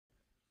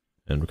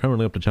And we're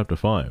currently up to chapter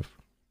 5.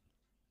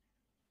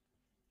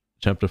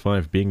 Chapter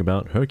 5 being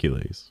about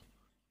Hercules.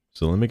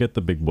 So let me get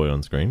the big boy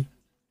on screen.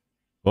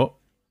 Oh!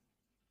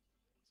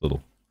 It's a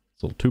little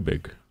too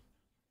big.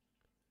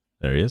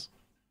 There he is.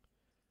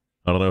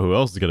 I don't know who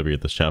else is going to be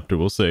at this chapter.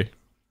 We'll see.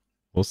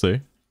 We'll see.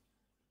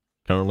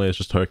 Currently it's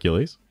just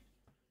Hercules.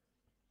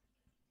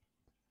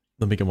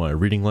 Let me get my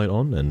reading light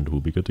on and we'll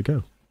be good to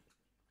go.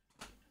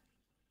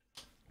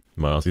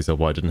 You might ask yourself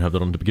why I didn't have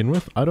that on to begin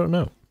with. I don't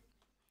know.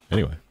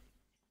 Anyway.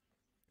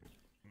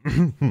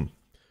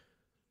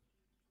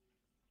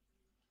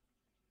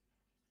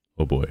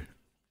 Oh boy.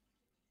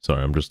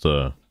 Sorry, I'm just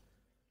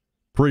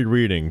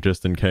pre-reading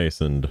just in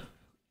case, and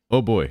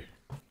oh boy.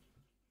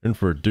 In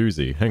for a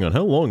doozy. Hang on,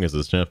 how long is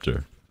this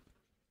chapter?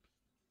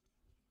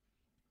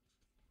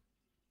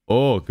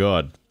 Oh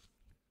god.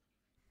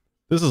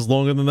 This is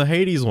longer than the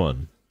Hades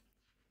one.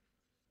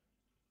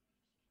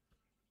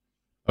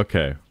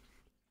 Okay.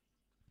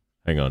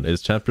 Hang on,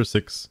 is chapter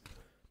 6...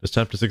 Does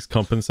chapter 6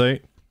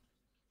 compensate?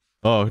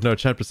 Oh no,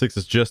 chapter 6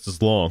 is just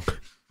as long.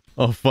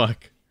 Oh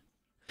fuck.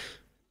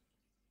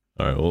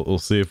 Alright, we'll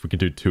see if we can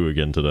do 2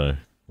 again today.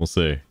 We'll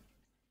see. It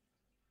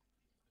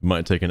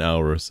might take an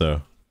hour or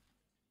so.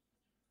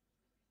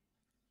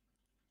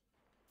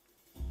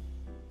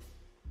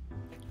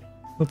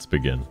 Let's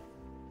begin.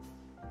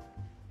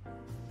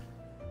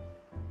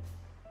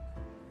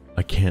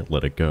 I can't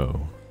let it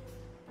go.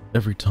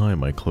 Every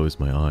time I close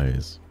my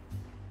eyes,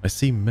 I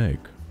see Meg,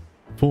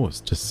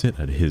 forced to sit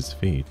at his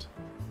feet.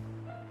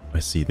 I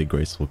see the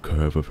graceful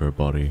curve of her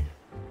body,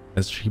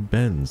 as she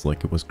bends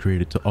like it was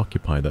created to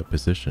occupy that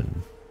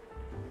position.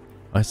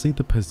 I see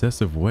the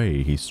possessive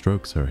way he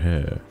strokes her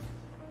hair,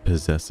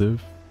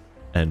 possessive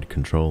and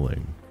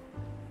controlling.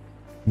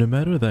 No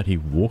matter that he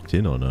walked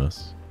in on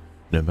us,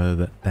 no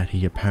matter that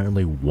he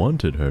apparently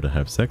wanted her to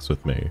have sex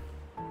with me,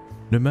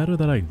 no matter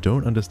that I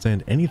don't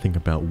understand anything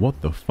about what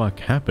the fuck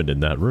happened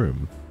in that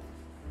room.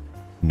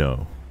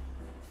 No,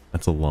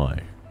 that's a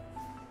lie.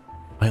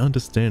 I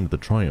understand the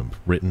triumph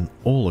written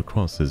all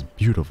across his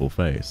beautiful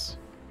face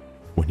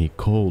when he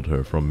called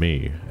her from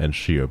me and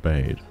she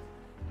obeyed.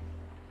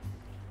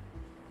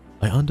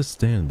 I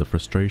understand the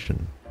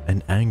frustration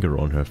and anger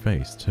on her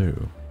face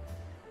too.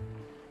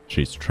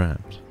 She's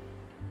trapped.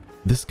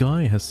 This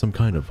guy has some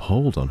kind of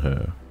hold on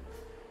her.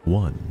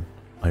 One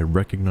I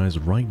recognize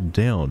right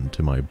down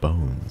to my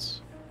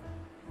bones.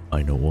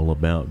 I know all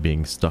about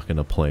being stuck in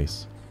a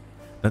place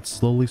that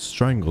slowly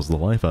strangles the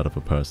life out of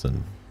a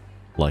person.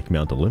 Like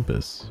Mount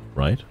Olympus,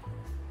 right?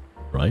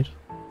 Right?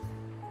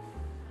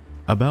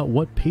 About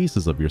what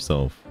pieces of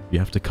yourself you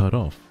have to cut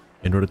off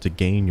in order to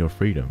gain your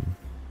freedom.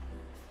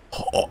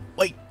 Oh,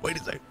 wait a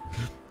sec.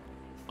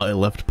 I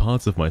left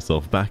parts of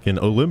myself back in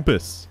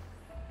Olympus.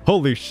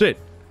 Holy shit.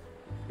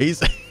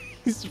 He's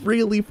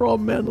really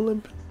from Mount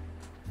Olympus.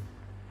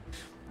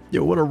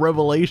 Yo, what a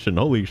revelation.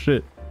 Holy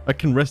shit. I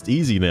can rest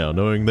easy now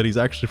knowing that he's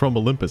actually from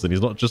Olympus and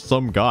he's not just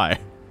some guy.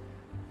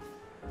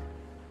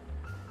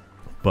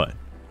 But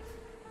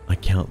I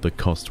count the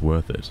cost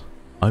worth it.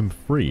 I'm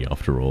free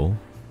after all.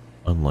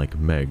 Unlike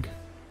Meg.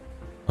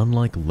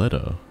 Unlike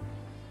Leda.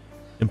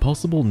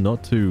 Impossible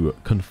not to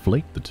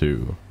conflate the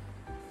two.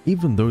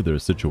 Even though their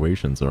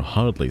situations are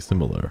hardly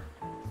similar.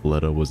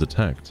 Leda was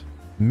attacked.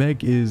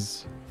 Meg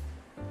is...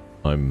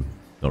 I'm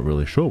not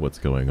really sure what's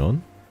going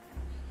on.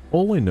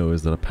 All I know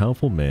is that a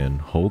powerful man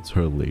holds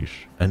her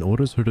leash and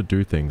orders her to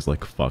do things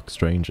like fuck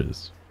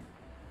strangers.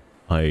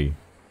 I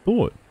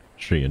thought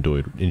she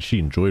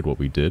enjoyed what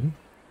we did,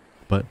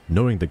 but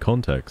knowing the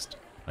context,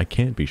 I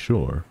can't be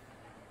sure.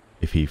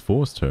 If he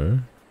forced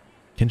her,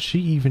 can she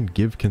even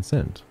give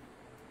consent?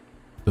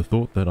 The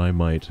thought that I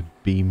might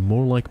be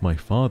more like my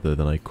father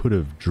than I could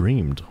have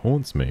dreamed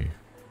haunts me.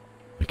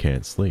 I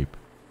can't sleep.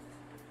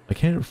 I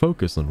can't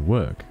focus on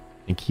work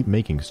and keep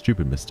making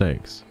stupid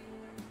mistakes.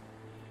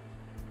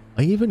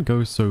 I even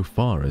go so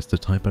far as to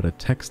type out a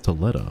text to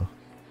Leda,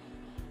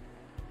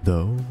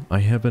 though I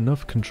have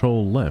enough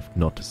control left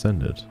not to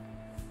send it.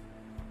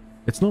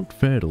 It's not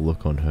fair to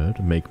look on her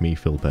to make me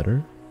feel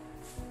better.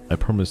 I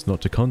promise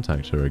not to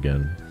contact her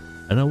again,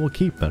 and I will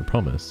keep that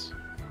promise.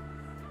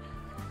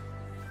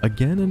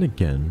 Again and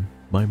again,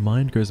 my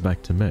mind goes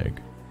back to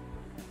Meg.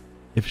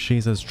 If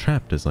she's as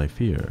trapped as I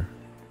fear.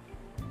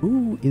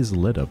 Who is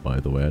Leda,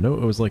 by the way? I know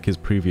it was like his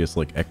previous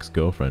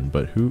ex-girlfriend,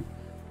 but who,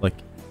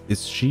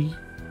 is she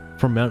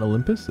from Mount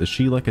Olympus? Is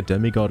she like a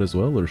demigod as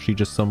well, or is she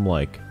just some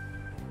I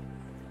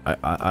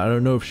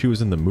don't know if she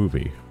was in the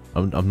movie.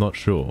 I'm not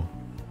sure.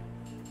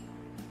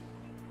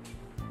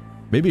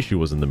 Maybe she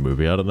was in the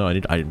movie. I don't know.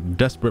 I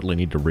desperately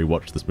need to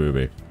rewatch this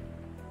movie.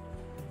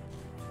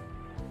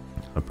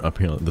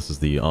 Apparently, this is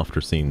the after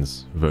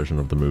scenes version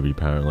of the movie.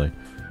 Apparently.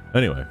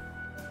 Anyway,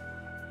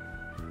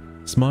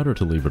 smarter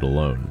to leave it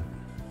alone.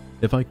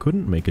 If I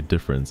couldn't make a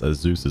difference as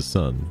Zeus's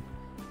son,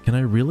 can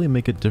I really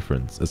make a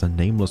difference as a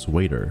nameless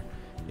waiter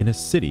in a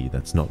city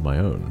that's not my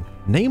own?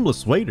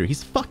 Nameless waiter?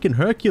 He's fucking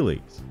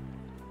Hercules.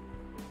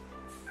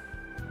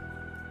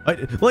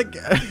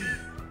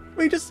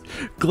 We're just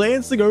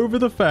glancing over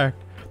the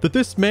fact that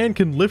this man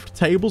can lift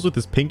tables with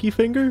his pinky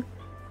finger?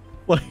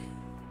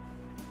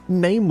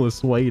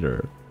 nameless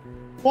waiter.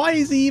 Why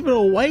is he even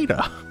a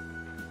waiter?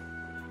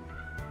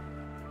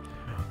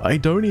 I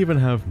don't even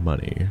have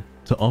money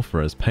to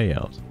offer as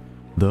payout,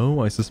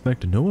 though I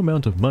suspect no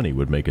amount of money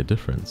would make a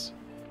difference.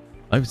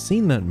 I've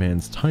seen that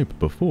man's type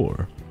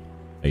before.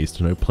 I used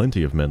to know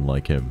plenty of men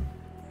like him,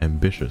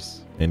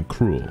 ambitious and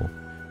cruel,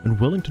 and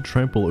willing to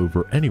trample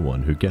over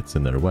anyone who gets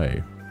in their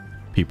way.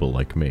 People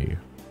like me.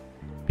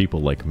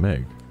 People like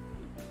Meg.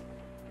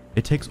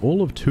 It takes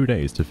all of 2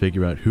 days to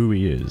figure out who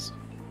he is.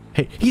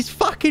 Hey, he's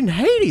fucking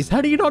Hades!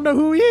 How do you not know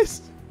who he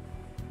is?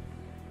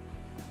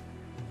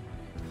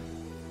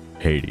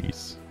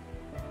 Hades.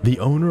 The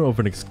owner of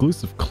an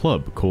exclusive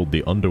club called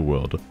the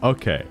Underworld.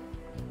 Okay.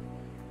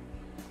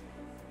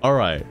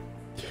 Alright.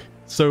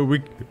 So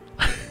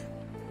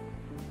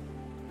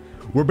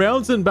we're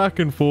bouncing back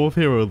and forth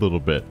here a little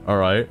bit,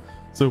 alright?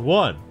 So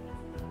one,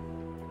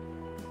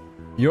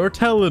 you're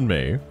telling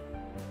me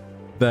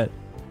that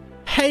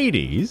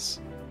Hades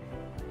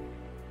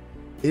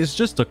is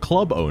just a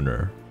club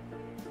owner.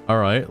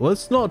 Alright,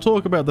 let's not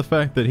talk about the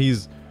fact that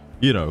he's,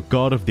 you know,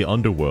 god of the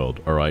underworld,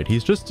 alright? He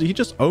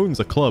just owns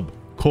a club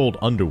called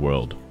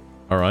Underworld,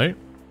 alright?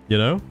 You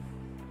know?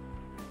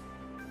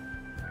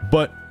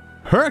 But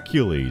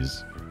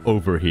Hercules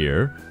over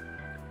here,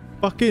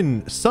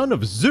 fucking son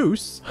of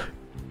Zeus,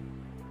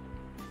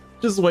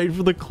 just wait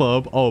for the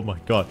club. Oh my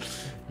god.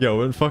 Yo,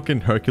 when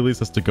fucking Hercules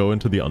has to go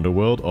into the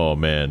underworld, oh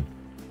man.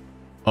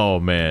 Oh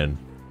man.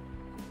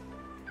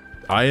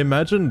 I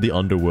imagine the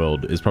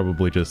underworld is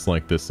probably just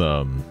like this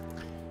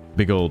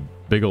big old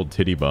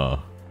titty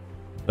bar.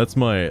 That's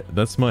my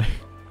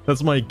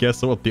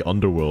guess of what the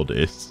underworld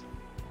is.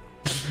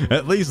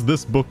 At least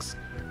this book's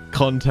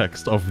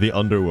context of the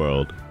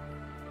underworld.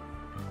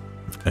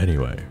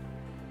 Anyway,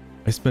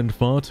 I spend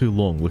far too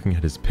long looking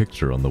at his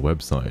picture on the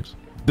website.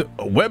 The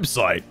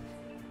website?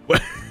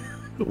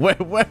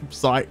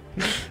 Website?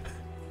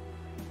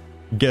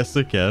 Guess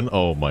again?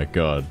 Oh my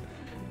god.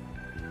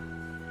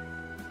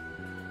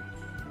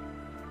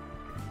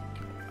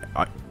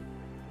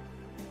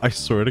 I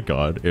swear to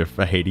god, if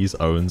Hades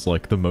owns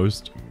like the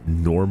most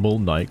normal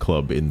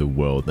nightclub in the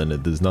world, then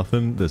there's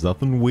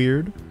nothing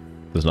weird,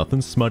 there's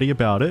nothing smutty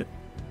about it.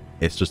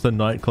 It's just a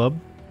nightclub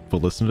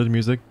for listening to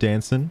music,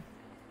 dancing,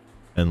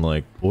 and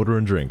like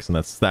ordering drinks, and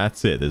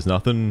that's it. There's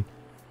nothing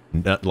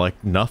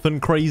nothing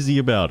crazy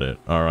about it.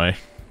 All right,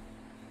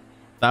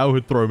 that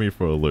would throw me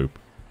for a loop.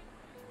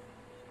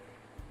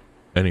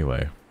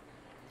 Anyway,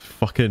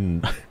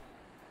 fucking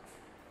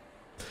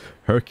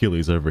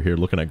Hercules over here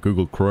looking at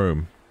Google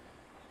Chrome.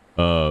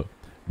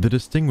 The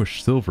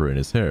distinguished silver in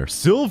his hair.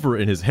 Silver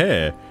in his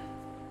hair?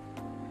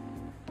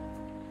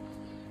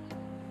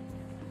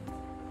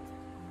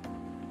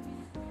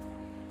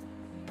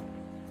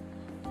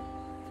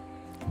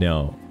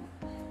 Now,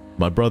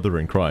 my brother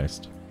in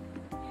Christ,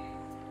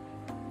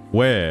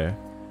 where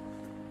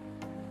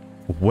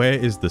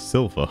is the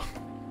silver?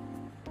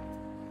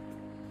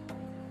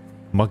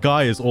 My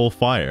guy is all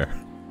fire.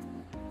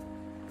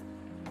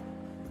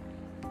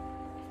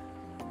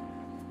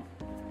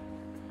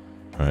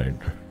 Alright,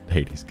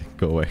 Hades,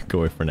 go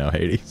away for now,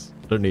 Hades.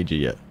 Don't need you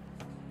yet.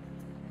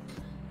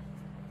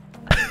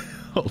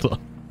 Hold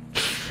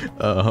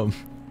on.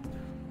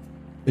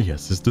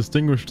 Yes, his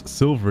distinguished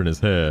silver in his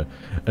hair,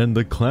 and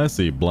the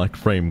classy black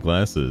frame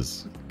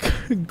glasses.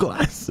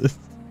 Glasses?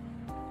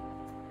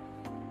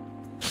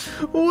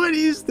 What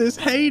is this,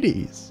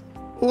 Hades?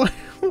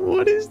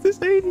 What is this,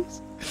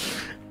 Hades?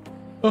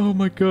 Oh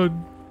my god.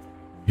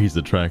 He's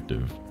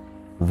attractive.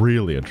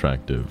 Really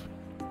attractive.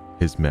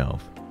 His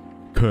mouth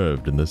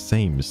curved in the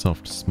same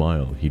soft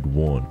smile he'd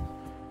worn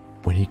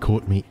when he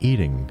caught me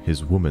eating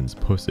his woman's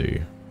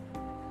pussy.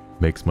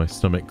 Makes my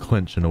stomach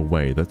clench in a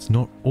way that's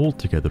not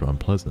altogether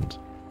unpleasant.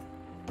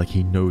 Like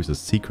he knows a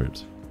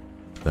secret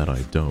that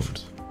I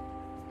don't.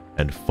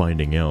 And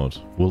finding out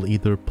will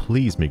either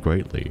please me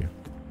greatly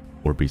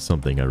or be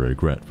something I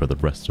regret for the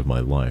rest of my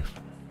life.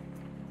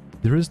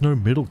 There is no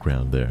middle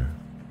ground there.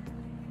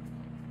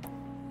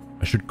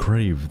 I should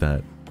crave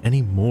that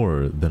any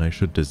more than I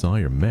should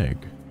desire Meg.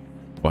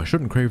 Well, I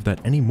shouldn't crave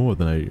that any more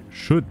than I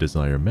should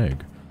desire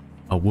Meg,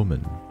 a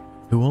woman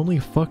who only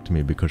fucked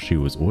me because she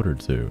was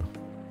ordered to.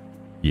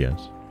 Yet,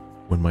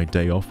 when my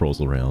day off rolls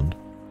around,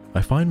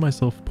 I find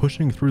myself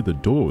pushing through the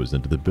doors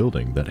into the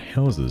building that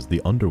houses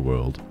the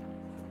underworld.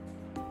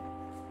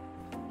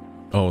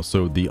 Oh,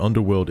 so the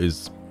underworld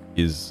is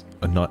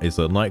a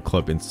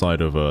nightclub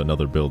inside of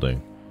another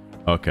building.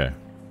 Okay.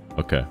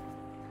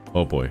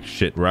 Oh boy,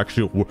 shit,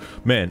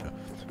 man,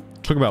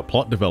 talk about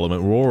plot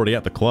development, we're already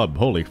at the club.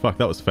 Holy fuck,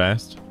 that was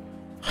fast.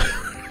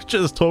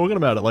 Just talking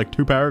about it like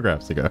 2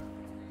 paragraphs ago.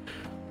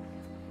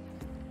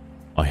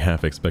 I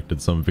half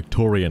expected some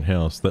Victorian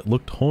house that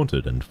looked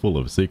haunted and full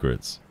of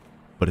secrets,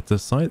 but it's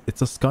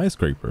a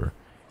skyscraper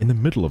in the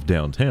middle of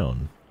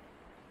downtown.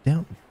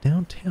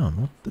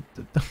 Downtown? What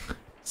the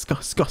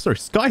sorry,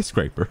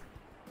 skyscraper?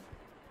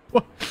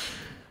 What?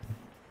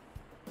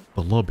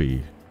 The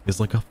lobby is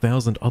like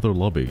 1,000 other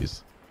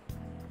lobbies.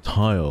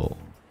 Tile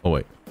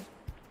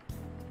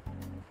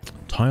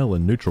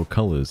and neutral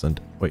colors and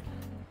wait.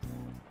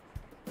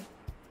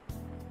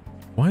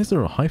 Why is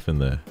there a hyphen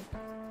there?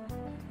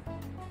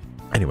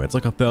 Anyway, it's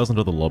like 1,000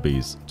 other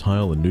lobbies,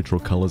 tile and neutral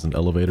colors and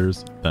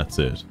elevators. That's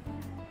it.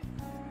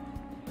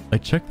 I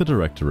check the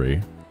directory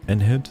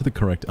and head to the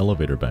correct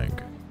elevator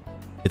bank.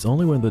 It's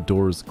only when the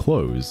doors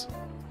close.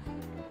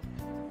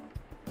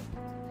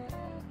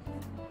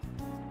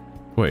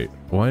 Wait,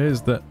 why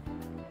is that?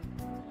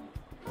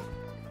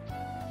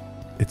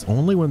 It's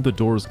only when the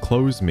doors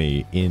close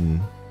me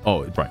in...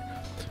 Oh, right.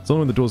 It's only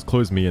when the doors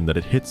close me in that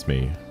it hits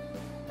me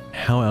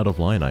how out of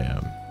line I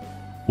am.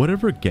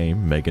 Whatever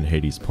game Meg and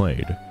Hades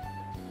played,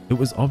 it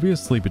was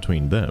obviously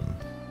between them.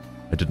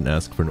 I didn't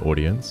ask for an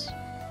audience,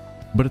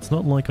 but it's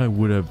not like I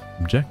would have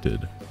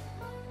objected.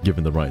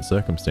 Given the right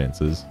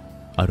circumstances,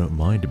 I don't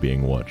mind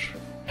being watched.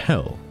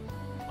 Hell,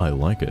 I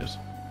like it.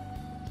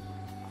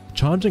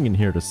 Charging in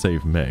here to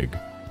save Meg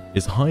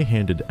is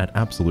high-handed at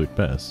absolute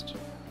best,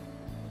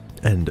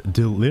 and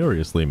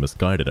deliriously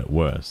misguided at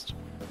worst.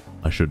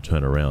 I should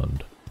turn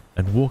around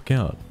and walk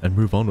out and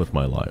move on with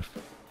my life.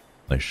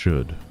 I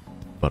should,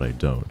 but I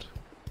don't.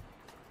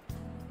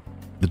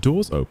 The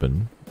doors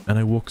open, and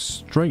I walk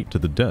straight to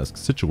the desk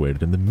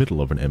situated in the middle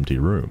of an empty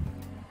room.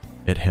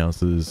 It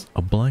houses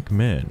a black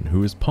man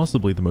who is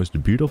possibly the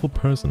most beautiful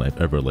person I've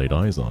ever laid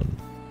eyes on.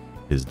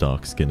 His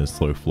dark skin is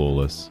so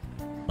flawless,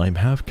 I'm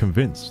half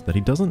convinced that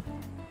he doesn't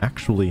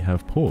actually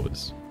have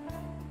pores.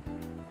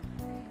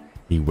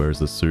 He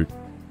wears a suit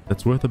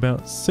that's worth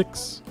about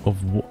six of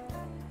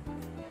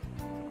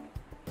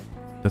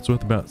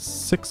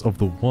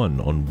the one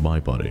on my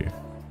body.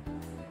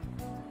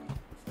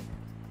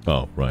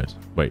 Oh, right.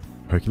 Wait,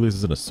 Hercules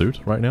is in a suit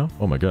right now?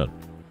 Oh my god.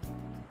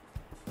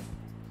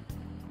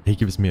 He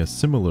gives me a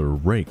similar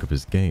rake of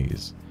his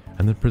gaze,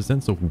 and then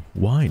presents a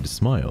wide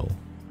smile.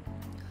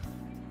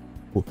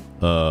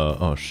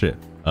 Oh shit.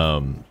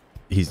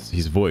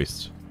 He's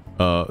voiced.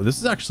 This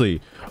is actually,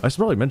 I should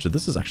probably mention,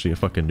 this is actually a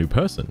fucking new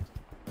person.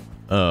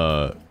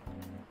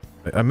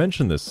 I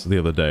mentioned this the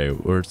other day,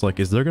 where it's like,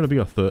 is there going to be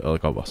a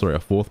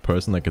fourth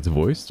person that gets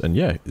voiced? And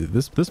yeah,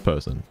 this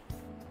person.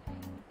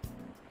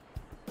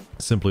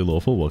 Simply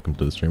Lawful, welcome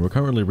to the stream. We're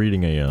currently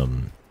reading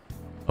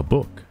a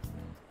book.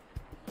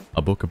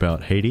 A book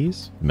about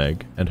Hades,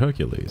 Meg, and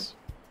Hercules.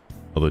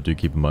 Although do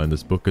keep in mind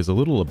this book is a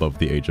little above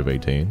the age of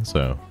 18,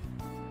 so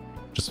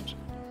just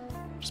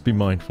be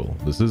mindful.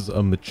 This is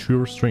a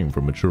mature stream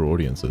for mature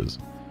audiences,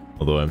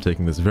 although I'm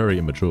taking this very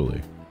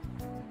immaturely.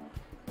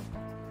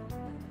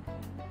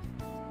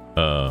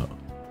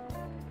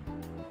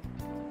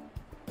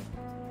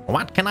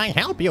 What can I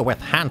help you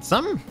with,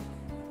 handsome?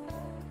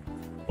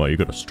 Well, you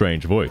got a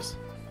strange voice.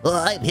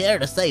 I'm here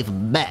to save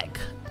Meg.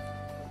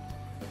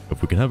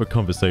 If we can have a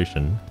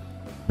conversation,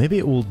 maybe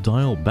it will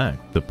dial back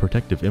the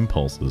protective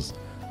impulses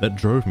that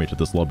drove me to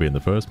this lobby in the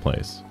first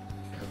place.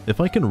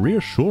 If I can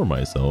reassure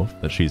myself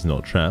that she's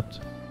not trapped,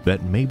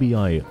 that maybe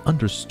I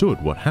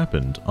understood what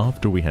happened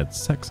after we had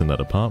sex in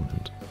that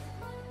apartment,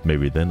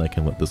 maybe then I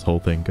can let this whole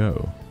thing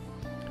go.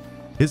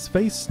 His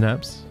face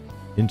snaps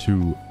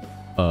into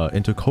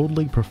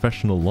coldly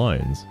professional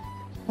lines.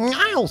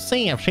 I'll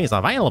see if she's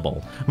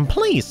available.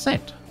 Please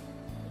sit.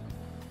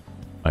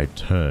 I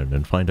turn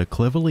and find a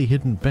cleverly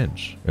hidden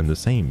bench in the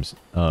same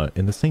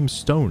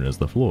stone as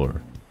the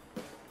floor.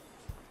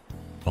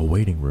 A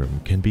waiting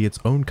room can be its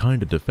own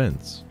kind of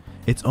defense,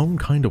 its own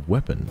kind of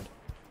weapon.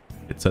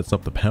 It sets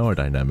up the power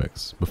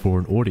dynamics before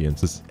an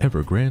audience is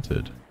ever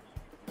granted.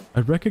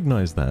 I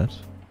recognize that,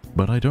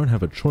 but I don't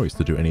have a choice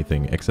to do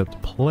anything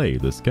except play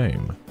this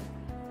game.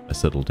 I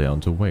settle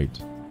down to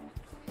wait.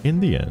 In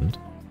the end,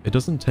 it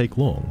doesn't take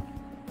long.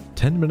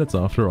 10 minutes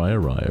after I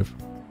arrive,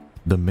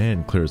 the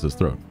man clears his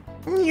throat.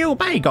 You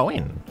may go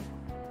in.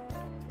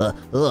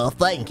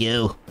 Thank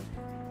you.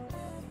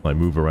 I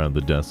move around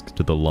the desk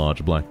to the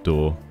large black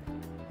door.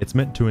 It's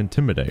meant to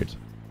intimidate,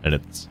 and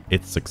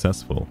it's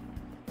successful.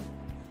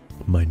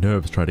 My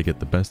nerves try to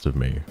get the best of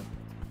me,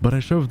 but I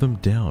shove them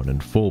down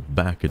and fall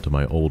back into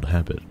my old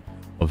habit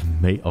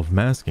of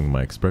masking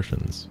my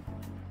expressions.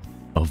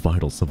 A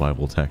vital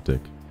survival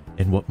tactic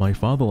in what my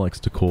father likes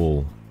to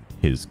call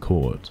his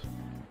court.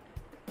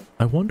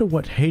 I wonder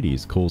what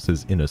Hades calls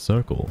his inner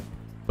circle,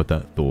 but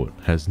that thought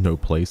has no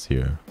place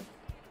here.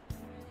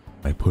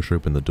 I push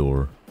open the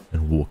door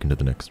and walk into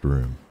the next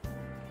room.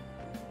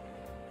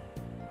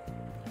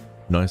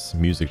 Nice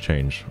music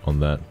change on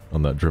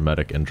that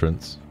dramatic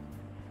entrance.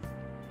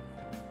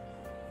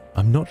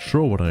 I'm not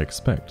sure what I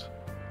expect.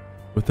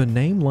 With a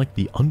name like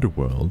the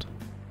Underworld,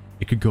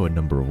 it could go a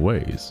number of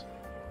ways.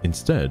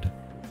 Instead,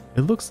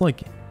 it looks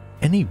like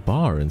any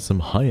bar in some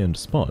high-end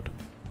spot.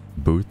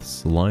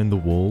 Booths line the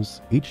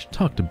walls, each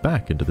tucked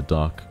back into the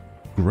dark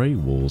grey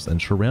walls and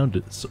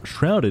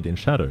shrouded in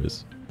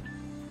shadows.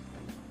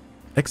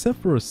 Except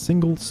for a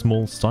single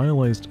small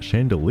stylized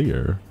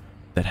chandelier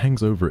that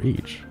hangs over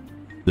each.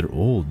 They're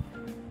all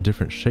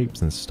different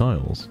shapes and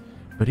styles,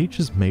 but each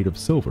is made of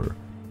silver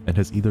and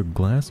has either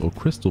glass or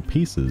crystal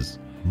pieces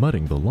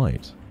mudding the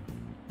light.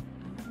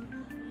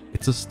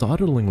 It's a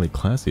startlingly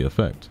classy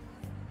effect,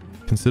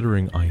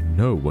 considering I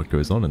know what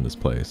goes on in this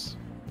place.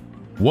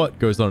 What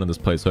goes on in this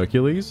place,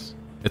 Hercules?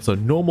 It's a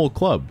normal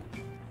club.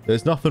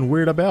 There's nothing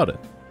weird about it.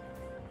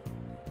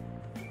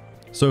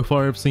 So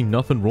far, I've seen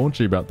nothing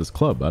raunchy about this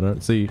club. I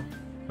don't see...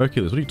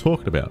 Hercules, what are you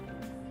talking about?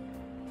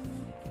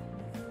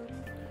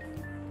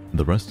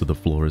 The rest of the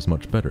floor is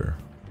much better,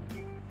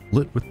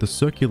 lit with the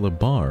circular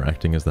bar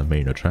acting as the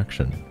main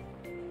attraction.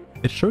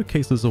 It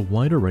showcases a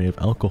wide array of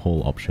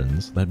alcohol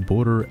options that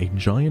border a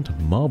giant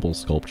marble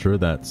sculpture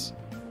that's...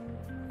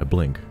 I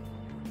blink.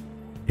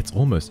 It's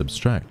almost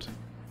abstract,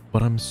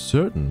 but I'm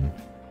certain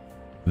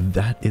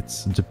that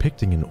it's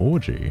depicting an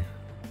orgy.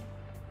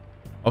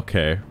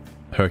 Okay,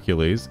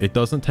 Hercules, it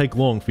doesn't take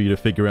long for you to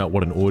figure out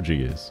what an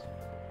orgy is.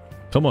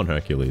 Come on,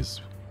 Hercules.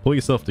 Pull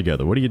yourself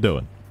together. What are you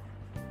doing?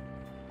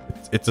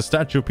 It's a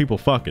statue of people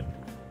fucking.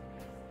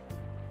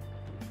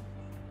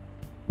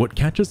 What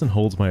catches and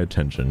holds my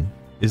attention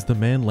is the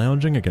man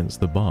lounging against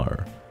the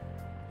bar.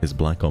 His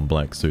black on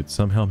black suit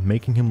somehow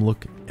making him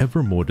look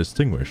ever more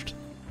distinguished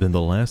than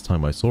the last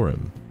time I saw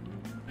him.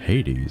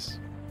 Hades?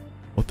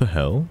 What the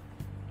hell?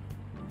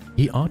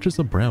 He arches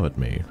a brow at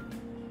me.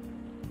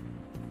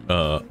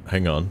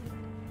 Hang on.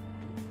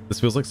 This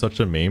feels like such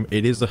a meme.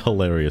 It is a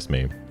hilarious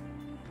meme.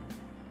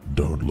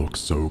 Don't look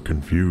so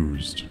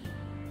confused.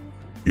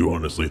 You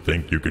honestly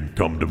think you can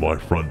come to my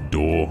front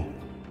door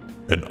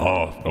and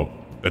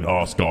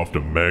ask after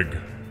Meg,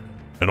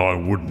 and I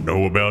wouldn't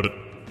know about it?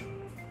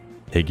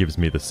 He gives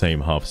me the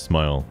same half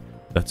smile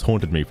that's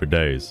haunted me for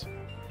days.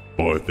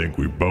 I think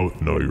we both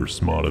know you're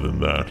smarter than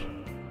that.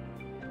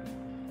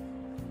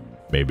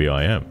 Maybe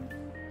I am.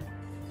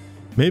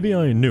 Maybe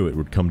I knew it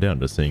would come down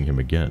to seeing him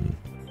again.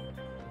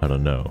 I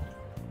don't know.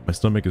 My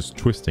stomach is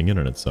twisting in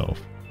on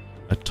itself.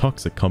 A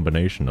toxic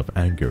combination of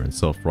anger and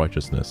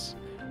self-righteousness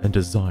and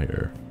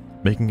desire,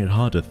 making it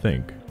hard to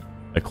think.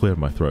 I cleared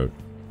my throat.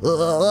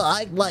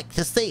 I'd like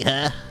to see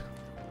her.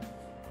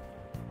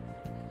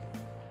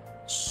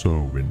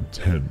 So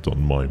intent on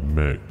my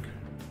Meg.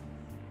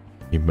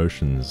 He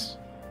motions,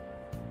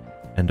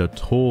 and a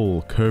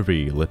tall,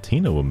 curvy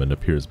Latina woman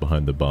appears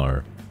behind the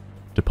bar,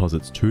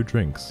 deposits 2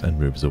 drinks, and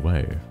moves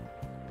away.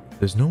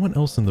 There's no one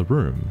else in the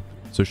room,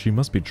 so she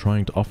must be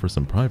trying to offer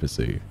some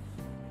privacy.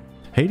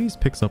 Hades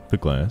picks up the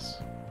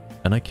glass,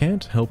 and I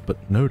can't help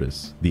but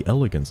notice the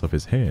elegance of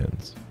his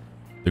hands,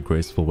 the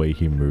graceful way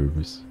he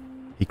moves.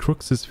 He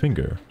crooks his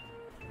finger.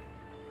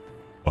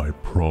 I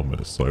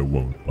promise I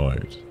won't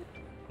bite,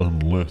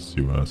 unless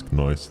you ask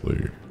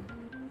nicely.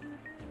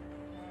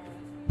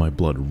 My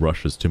blood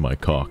rushes to my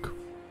cock.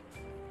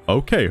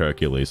 Okay,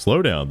 Hercules,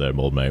 slow down there,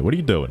 old mate. What are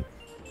you doing?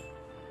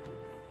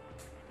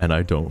 And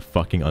I don't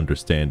fucking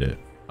understand it.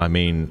 I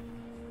mean,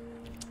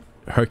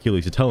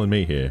 Hercules, you're telling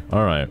me here.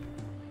 Alright.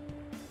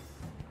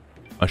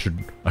 I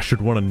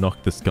should want to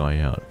knock this guy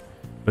out.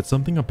 But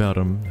something about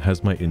him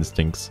has my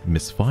instincts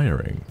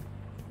misfiring.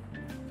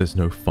 There's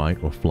no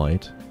fight or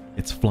flight.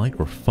 It's flight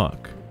or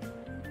fuck.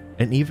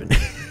 And even...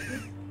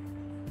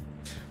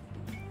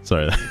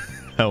 Sorry,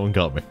 that one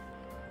got me.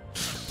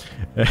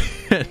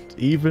 And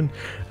even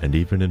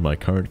in my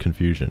current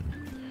confusion,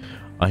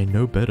 I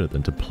know better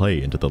than to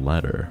play into the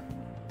latter.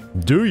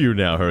 Do you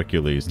now,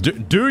 Hercules?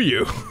 Do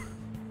you?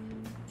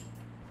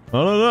 I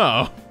don't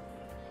know.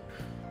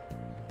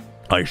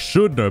 I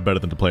should know better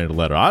than to play into the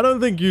latter. I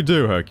don't think you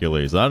do,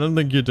 Hercules. I don't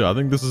think you do. I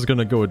think this is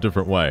gonna go a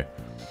different way.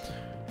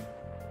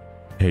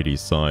 Hades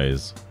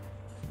sighs.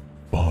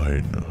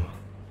 Fine.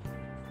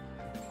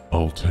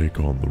 I'll take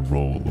on the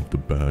role of the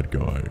bad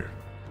guy.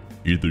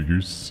 Either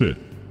you sit,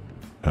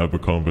 have a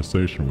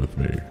conversation with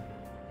me,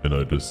 and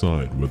I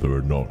decide whether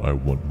or not I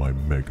want my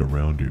Meg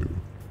around you.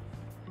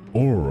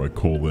 Or I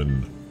call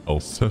in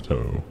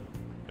Alceto,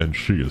 and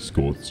she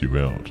escorts you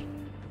out.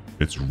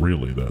 It's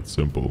really that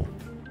simple.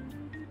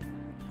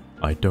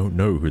 I don't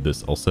know who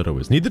this Alceto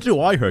is. Neither do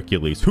I,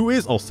 Hercules. Who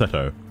is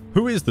Alceto?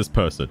 Who is this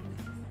person?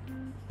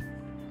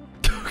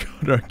 Oh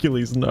God,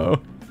 Hercules,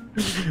 no.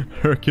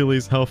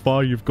 Hercules, how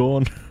far you've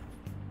gone.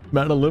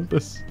 Mount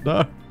Olympus,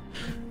 no.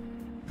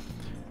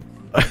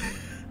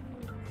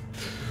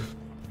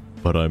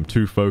 But I'm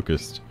too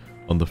focused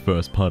on the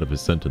first part of his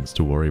sentence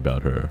to worry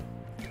about her.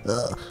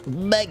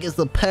 Meg is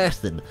a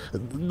person,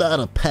 not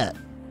a pet.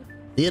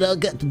 You don't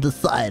get to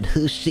decide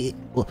who she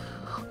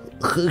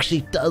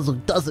does or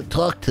doesn't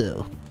talk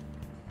to.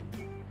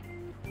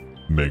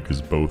 Meg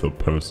is both a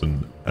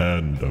person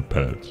and a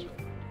pet.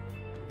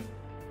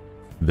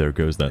 There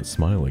goes that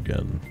smile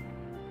again.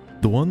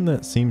 The one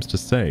that seems to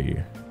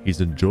say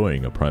he's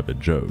enjoying a private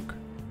joke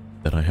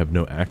that I have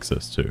no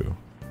access to.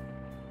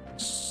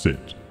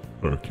 Sit,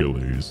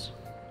 Hercules.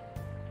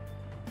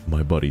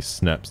 My body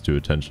snaps to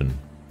attention,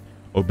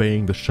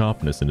 obeying the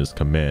sharpness in his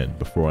command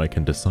before I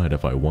can decide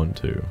if I want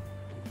to.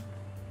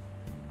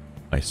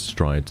 I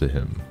stride to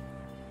him,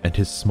 and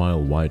his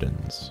smile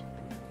widens.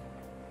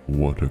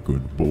 What a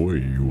good boy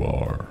you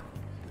are.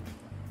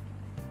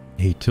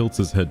 He tilts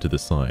his head to the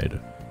side,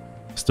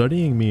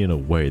 studying me in a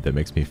way that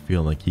makes me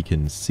feel like he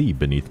can see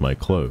beneath my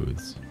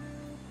clothes.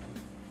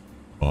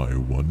 I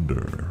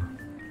wonder,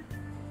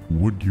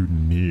 would you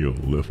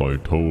kneel if I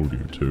told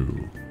you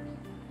to?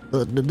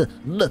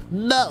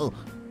 No!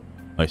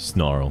 I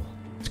snarl,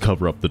 to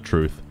cover up the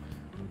truth.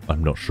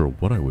 I'm not sure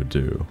what I would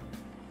do.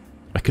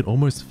 I could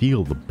almost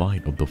feel the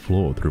bite of the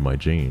floor through my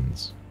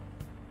jeans.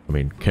 I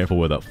mean, careful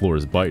where that floor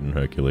is biting,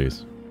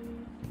 Hercules.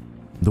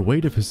 The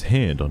weight of his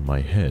hand on my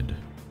head,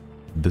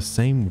 the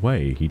same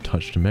way he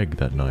touched Meg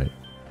that night.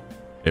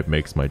 It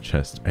makes my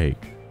chest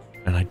ache,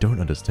 and I don't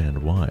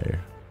understand why.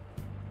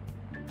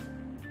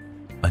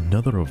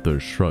 Another of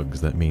those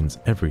shrugs that means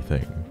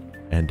everything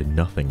and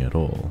nothing at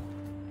all.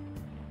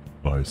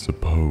 I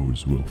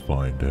suppose we'll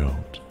find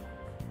out.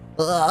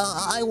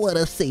 I want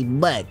to see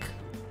Meg.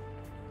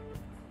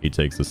 He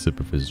takes a sip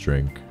of his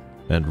drink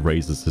and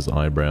raises his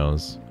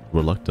eyebrows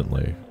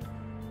reluctantly.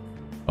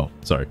 Oh,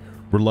 sorry,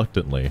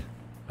 reluctantly.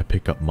 I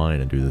pick up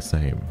mine and do the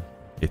same.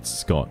 It's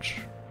scotch.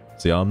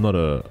 See, I'm not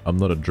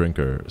a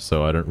drinker,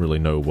 so I don't really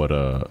know what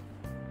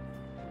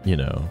you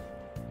know,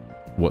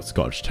 what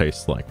scotch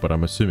tastes like, but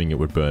I'm assuming it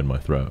would burn my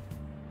throat.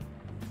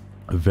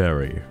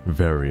 Very,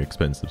 very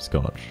expensive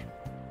scotch.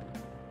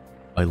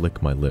 I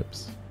lick my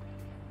lips,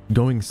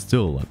 going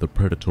still at the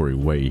predatory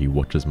way he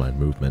watches my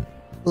movement.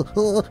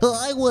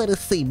 I want to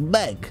see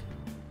Meg.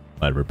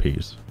 I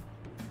repeat.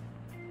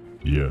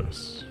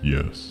 Yes,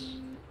 yes.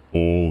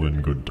 All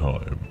in good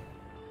time.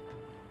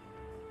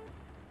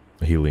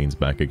 He leans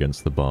back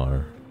against the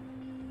bar.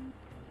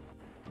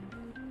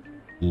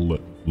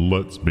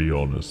 Let's be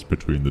honest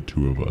between the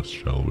two of us,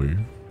 shall we?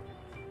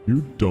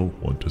 You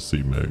don't want to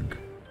see Meg.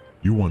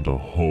 You want a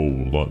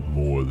whole lot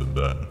more than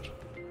that.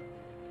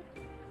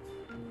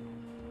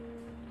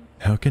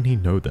 How can he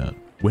know that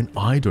when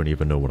I don't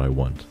even know what I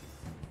want?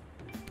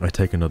 I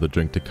take another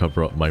drink to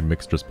cover up my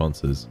mixed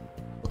responses.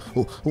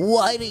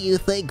 Why do you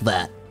think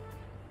that?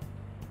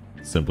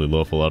 Simply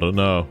lawful, I don't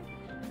know.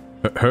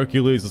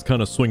 Hercules is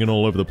kind of swinging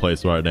all over the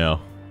place right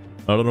now.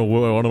 I don't know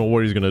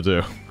what he's gonna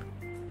do.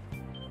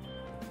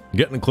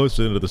 Getting close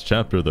to the end of this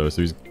chapter though,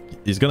 so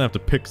he's gonna have to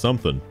pick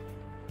something.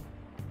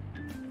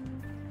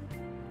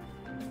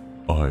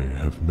 I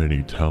have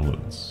many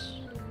talents.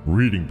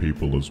 Reading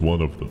people is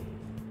one of them.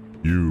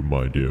 You,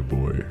 my dear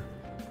boy,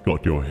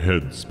 got your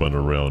head spun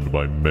around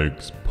by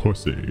Meg's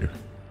pussy.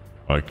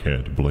 I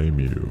can't blame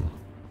you.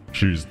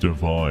 She's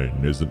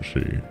divine, isn't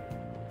she?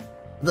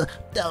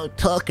 Don't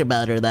talk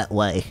about her that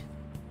way.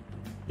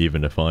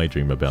 Even if I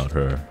dream about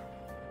her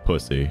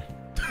pussy.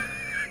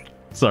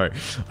 Sorry,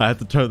 I had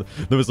to turn.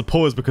 There was a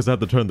pause because I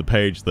had to turn the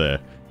page there.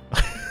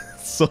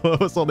 So I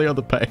was on the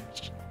other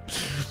page.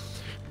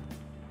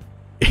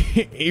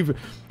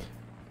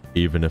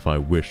 Even if I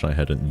wish I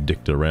hadn't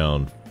dicked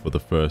around for the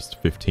first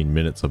 15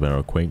 minutes of our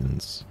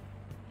acquaintance.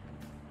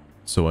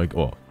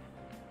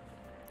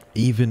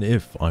 Even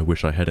if I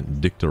wish I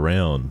hadn't dicked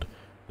around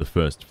the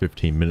first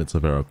 15 minutes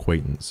of our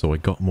acquaintance, so I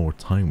got more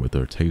time with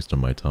her taste on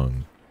my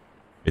tongue.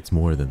 It's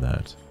more than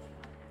that.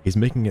 He's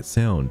making it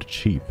sound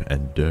cheap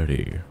and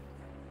dirty.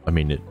 I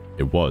mean,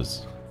 it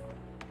was.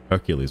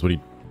 Hercules,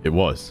 it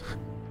was.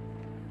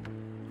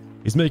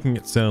 He's making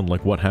it sound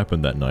like what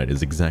happened that night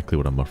is exactly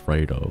what I'm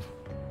afraid of.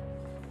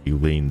 He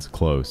leans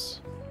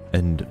close,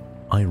 and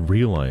I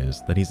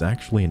realize that he's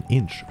actually an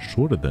inch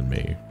shorter than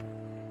me.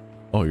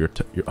 Oh,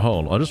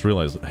 hold on, I just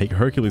realized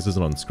Hercules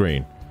isn't on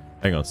screen.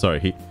 Hang on,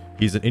 sorry,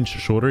 he's an inch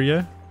shorter,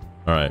 yeah?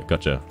 Alright,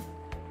 gotcha.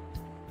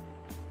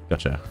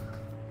 Gotcha.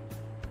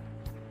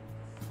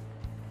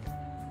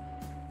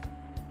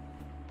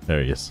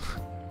 There he is.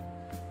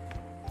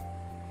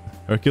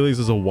 Hercules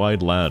is a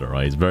wide lad,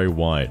 alright? He's very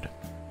wide.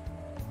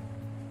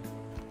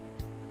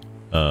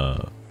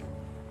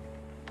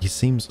 He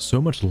seems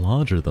so much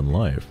larger than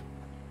life.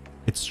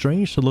 It's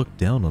strange to look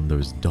down on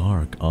those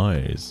dark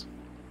eyes.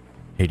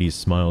 Hades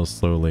smiles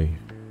slowly.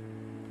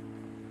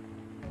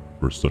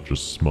 For such a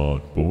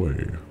smart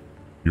boy,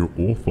 you're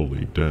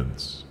awfully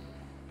dense.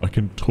 I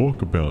can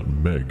talk about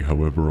Meg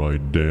however I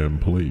damn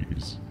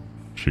please.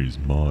 She's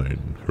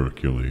mine,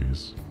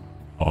 Hercules.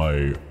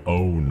 I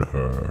own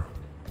her.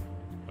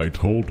 I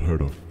told her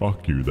to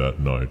fuck you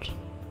that night,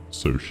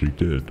 so she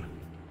did.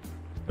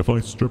 If I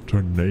stripped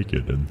her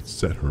naked and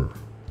set her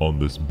on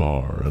this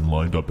bar and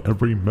lined up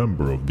every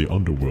member of the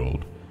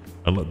underworld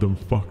and let them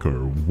fuck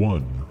her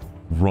one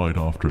right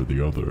after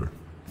the other,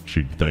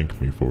 she'd thank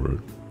me for it.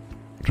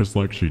 Just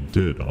like she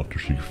did after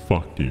she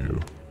fucked you.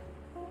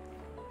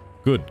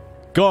 Good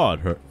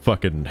God, her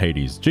fucking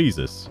Hades,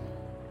 Jesus.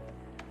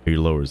 He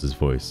lowers his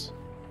voice,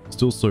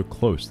 still so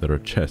close that our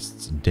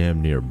chests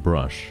damn near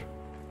brush.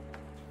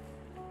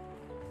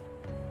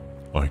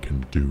 I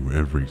can do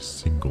every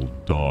single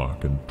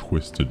dark and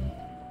twisted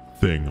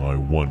thing I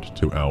want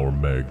to our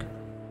Meg.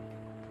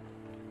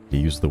 He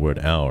used the word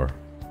our.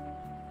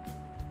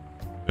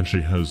 And she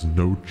has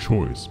no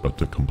choice but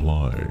to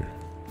comply.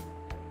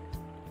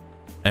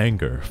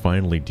 Anger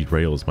finally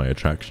derails my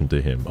attraction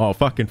to him. Oh,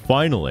 fucking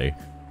finally!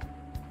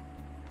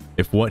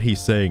 If what he's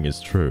saying is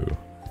true,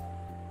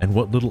 and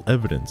what little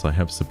evidence I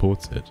have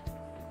supports it,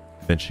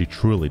 then she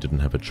truly didn't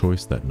have a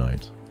choice that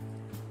night.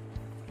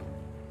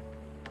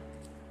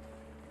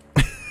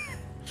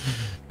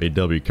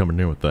 BW coming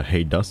in with the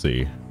hey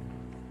Dussy.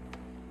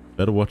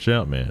 Better watch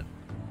out, man.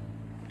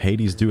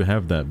 Hades do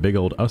have that big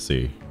old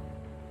ussy.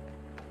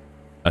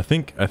 I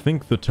think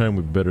the term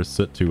would better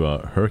sit to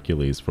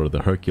Hercules for the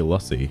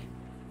Herculusy.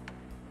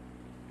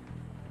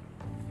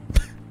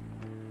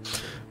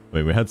 I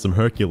mean, we had some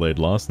Herculade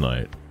last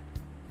night.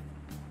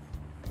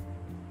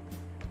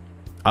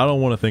 I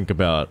don't want to think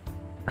about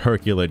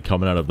Herculade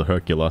coming out of the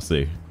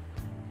Herculosi.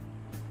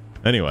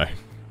 Anyway.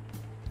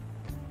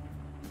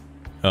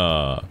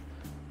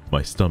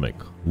 My stomach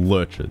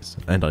lurches,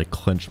 and I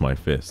clench my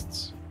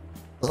fists.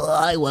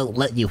 I won't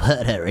let you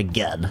hurt her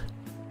again.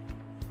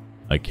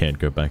 I can't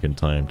go back in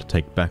time to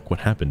take back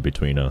what happened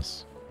between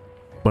us,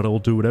 but I'll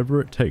do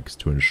whatever it takes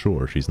to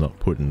ensure she's not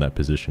put in that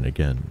position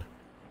again.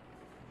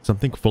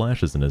 Something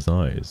flashes in his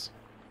eyes.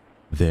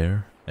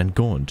 There, and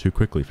gone too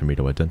quickly for me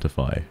to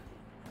identify.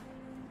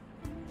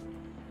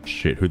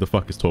 Shit, who the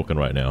fuck is talking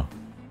right now?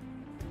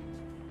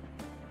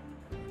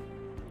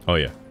 Oh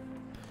yeah.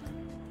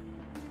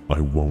 I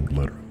won't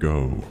let her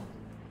go.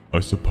 I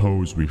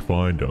suppose we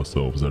find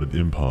ourselves at an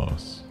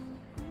impasse.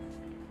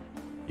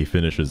 He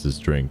finishes his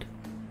drink,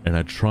 and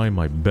I try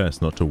my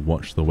best not to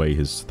watch the way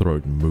his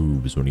throat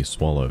moves when he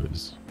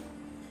swallows.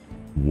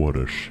 What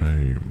a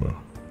shame.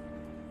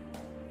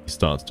 He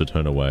starts to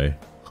turn away.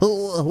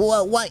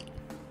 Wait.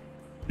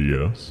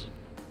 Yes?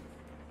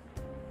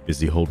 Is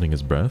he holding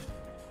his breath?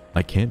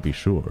 I can't be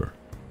sure.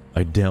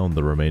 I down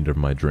the remainder of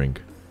my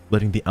drink,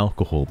 letting the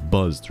alcohol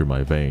buzz through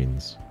my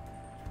veins.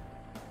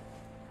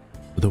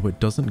 Though it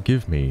doesn't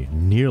give me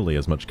nearly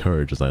as much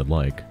courage as I'd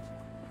like.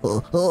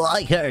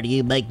 I heard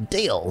you make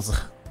deals.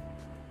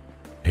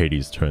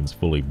 Hades turns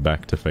fully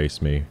back to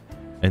face me,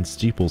 and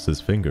steeples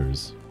his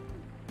fingers.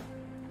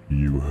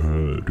 You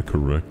heard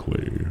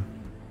correctly.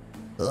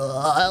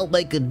 I'll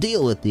make a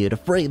deal with you to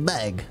free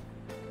Meg.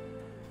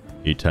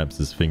 He taps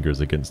his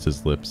fingers against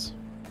his lips.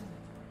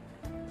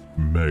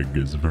 Meg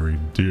is very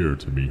dear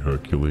to me,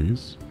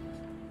 Hercules.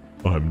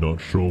 I'm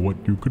not sure what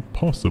you could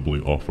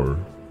possibly offer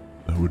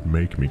that would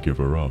make me give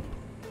her up.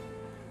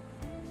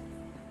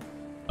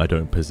 I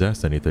don't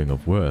possess anything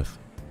of worth.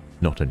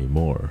 Not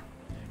anymore.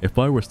 If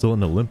I were still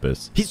in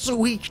Olympus, he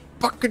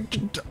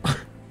fucking...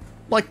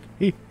 Like,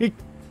 he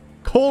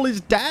call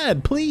his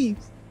dad, please.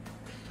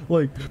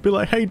 Like, be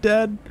like, hey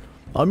dad,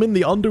 I'm in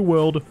the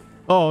underworld.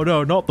 Oh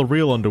no, not the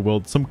real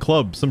underworld. Some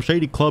club, some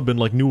shady club in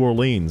like New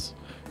Orleans.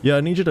 Yeah,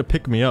 I need you to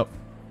pick me up.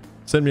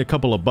 Send me a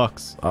couple of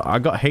bucks. I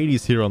got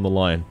Hades here on the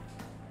line.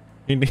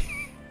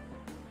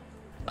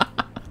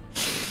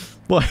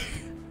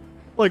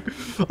 Like,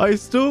 I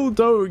still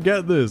don't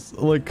get this.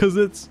 Like, cause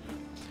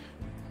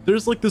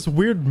there's like this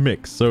weird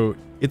mix. So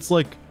it's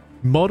like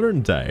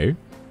modern day,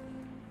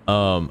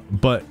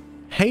 but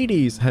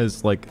Hades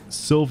has like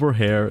silver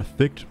hair,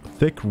 thick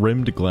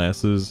rimmed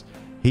glasses.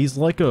 He's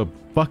like a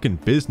fucking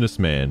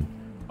businessman,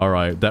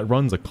 alright, that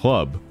runs a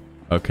club,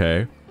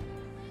 okay?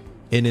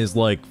 In his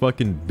like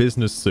fucking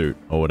business suit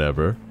or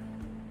whatever.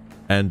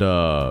 And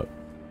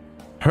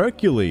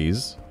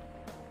Hercules,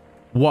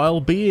 while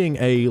being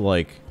a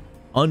like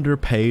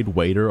underpaid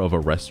waiter of a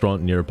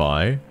restaurant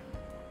nearby,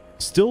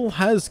 still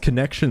has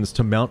connections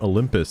to Mount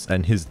Olympus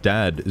and his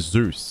dad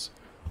Zeus.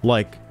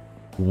 Like,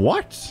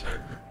 what?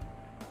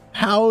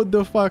 How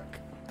the fuck?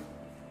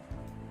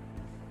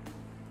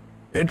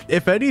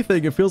 If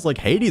anything, it feels like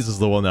Hades is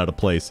the one out of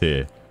place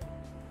here.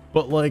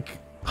 But like,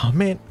 oh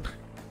man,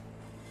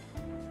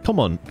 come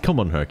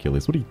on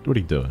Hercules, what are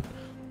you doing?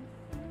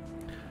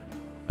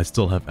 I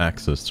still have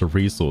access to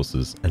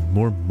resources and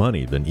more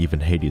money than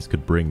even Hades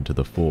could bring to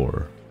the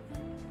fore.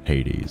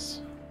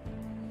 Hades.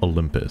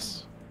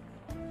 Olympus.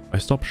 I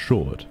stopped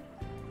short.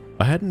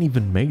 I hadn't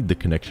even made the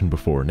connection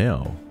before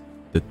now.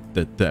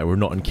 That we're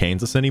not in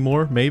Kansas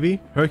anymore, maybe?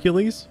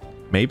 Hercules?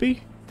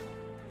 Maybe?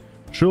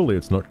 Surely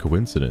it's not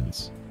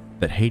coincidence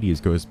that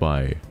Hades goes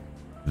by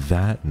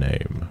that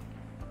name.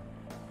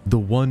 The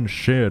one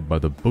shared by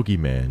the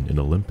boogeyman in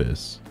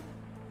Olympus.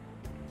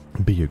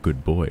 Be a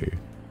good boy,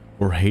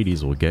 or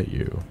Hades will get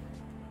you.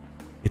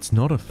 It's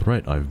not a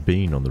threat I've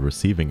been on the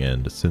receiving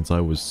end since I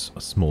was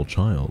a small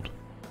child,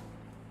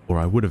 or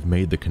I would have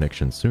made the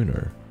connection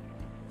sooner.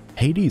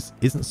 Hades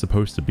isn't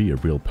supposed to be a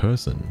real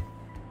person.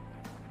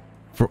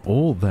 For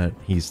all that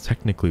he's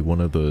technically one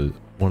of the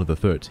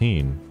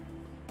 13,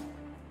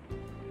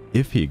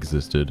 if he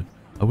existed,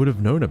 I would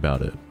have known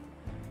about it.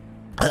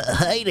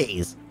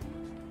 Hades!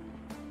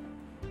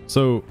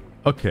 So,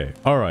 okay,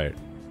 alright.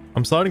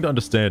 I'm starting to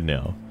understand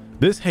now.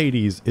 This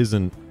Hades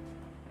isn't,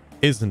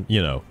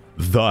 you know,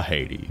 the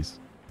Hades.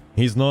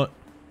 He's not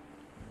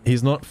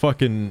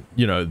fucking,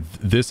 you know,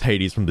 this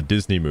Hades from the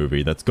Disney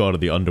movie that's God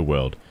of the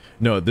Underworld.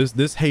 No,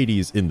 this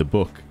Hades in the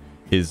book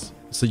is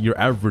so your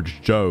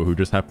average Joe who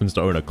just happens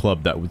to own a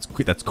club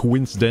that's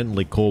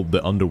coincidentally called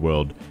the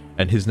Underworld,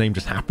 and his name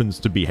just happens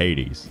to be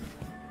Hades.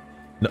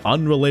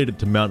 Unrelated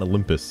to Mount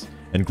Olympus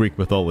and Greek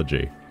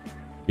mythology.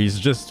 He's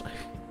just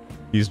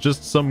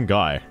some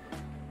guy.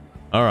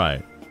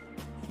 Alright.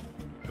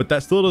 But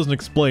that still doesn't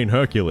explain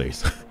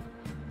Hercules.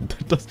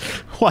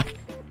 Like,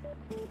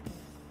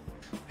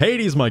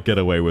 Hades might get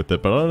away with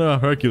it, but I don't know how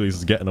Hercules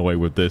is getting away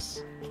with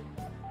this.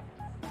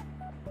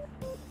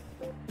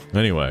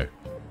 Anyway.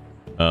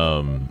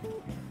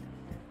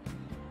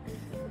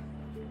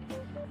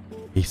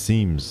 He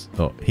seems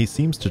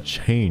to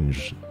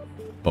change.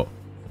 Oh,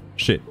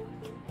 shit.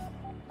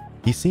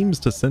 He seems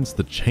to sense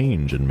the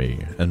change in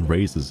me and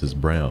raises his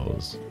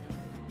brows.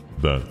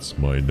 That's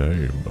my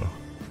name.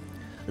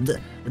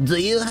 Do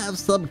you have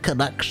some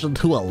connection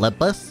to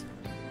Olympus?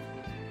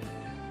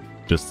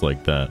 Just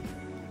like that,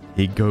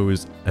 he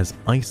goes as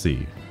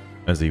icy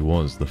as he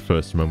was the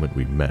first moment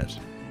we met.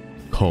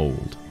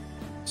 Cold.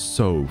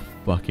 So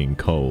fucking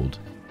cold.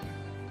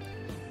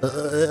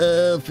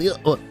 Oh,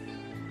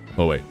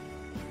 wait.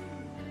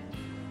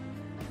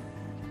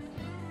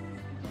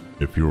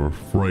 If you're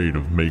afraid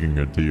of making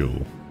a deal,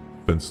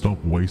 then stop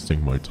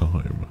wasting my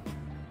time.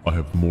 I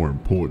have more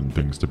important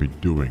things to be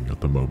doing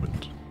at the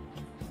moment.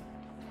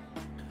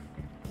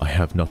 I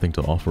have nothing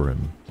to offer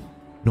him.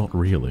 Not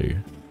really.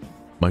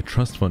 My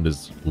trust fund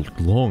is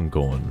long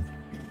gone.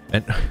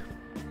 And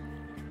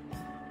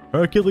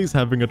Hercules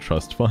having a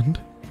trust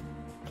fund?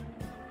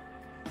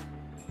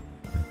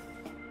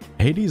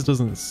 Hades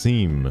doesn't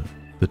seem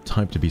the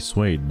type to be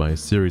swayed by a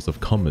series of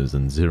commas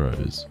and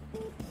zeros.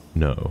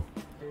 No,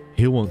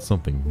 he'll want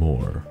something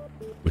more,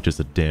 which is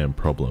a damn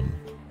problem.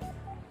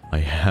 I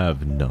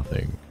have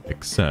nothing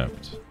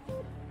except...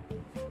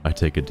 I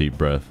take a deep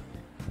breath.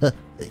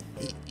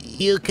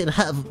 You can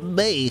have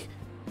me.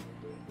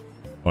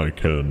 I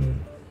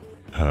can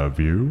have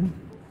you?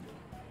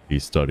 He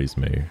studies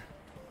me.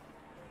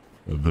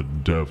 The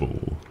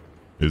devil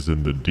is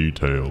in the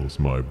details,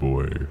 my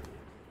boy.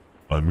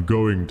 I'm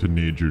going to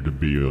need you to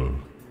be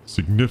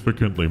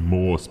significantly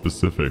more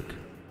specific.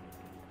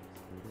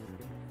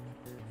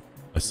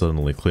 I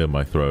suddenly clear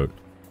my throat.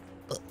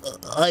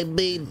 I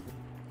mean,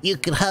 you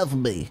can have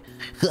me,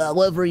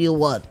 however you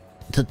want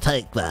to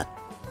take that.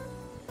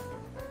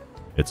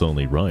 It's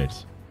only right.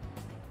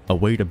 A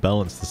way to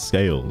balance the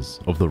scales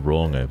of the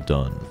wrong I've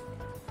done.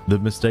 The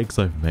mistakes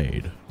I've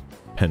made.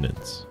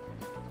 Penance.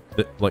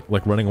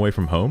 Like running away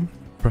from home,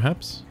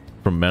 perhaps?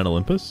 From Mount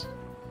Olympus?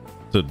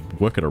 To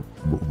work at a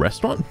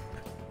restaurant?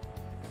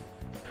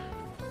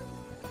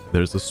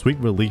 There's a sweet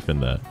relief in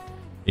that,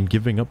 in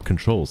giving up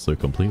control so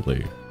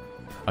completely.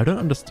 I don't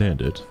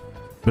understand it,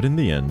 but in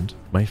the end,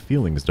 my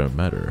feelings don't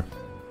matter.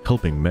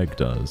 Helping Meg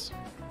does.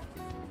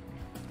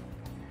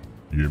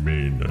 You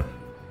mean,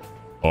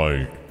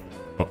 I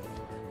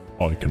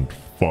can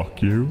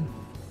fuck you?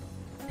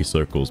 He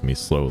circles me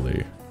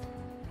slowly.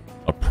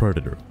 A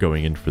predator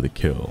going in for the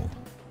kill.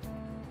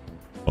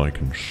 I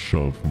can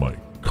shove my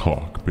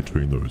cock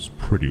between those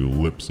pretty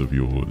lips of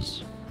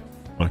yours.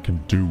 I can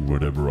do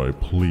whatever I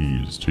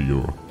please to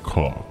your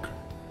cock.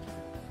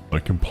 I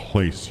can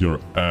place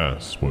your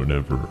ass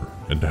whenever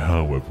and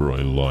however I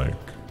like.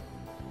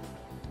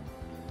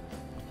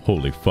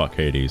 Holy fuck,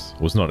 Hades.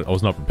 I was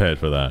not prepared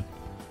for that.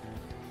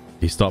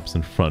 He stops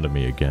in front of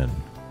me again,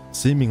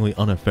 seemingly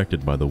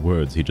unaffected by the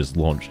words he just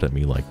launched at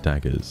me like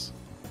daggers.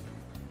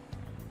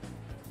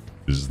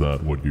 Is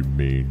that what you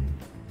mean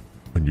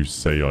when you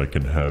say I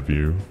can have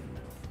you?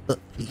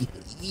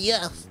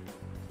 Yes.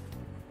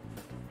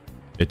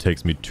 It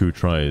takes me 2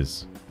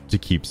 tries to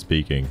keep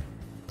speaking.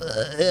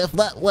 If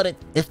that's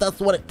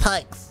what it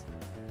takes.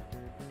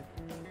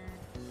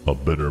 A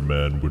better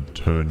man would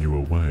turn you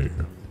away.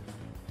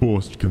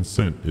 Forced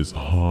consent is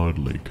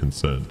hardly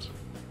consent.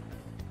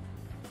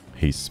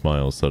 He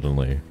smiles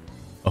suddenly.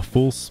 A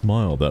full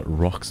smile that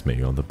rocks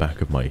me on the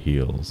back of my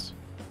heels.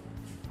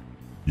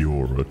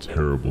 You're a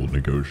terrible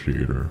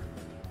negotiator.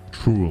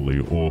 Truly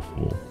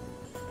awful.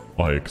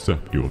 I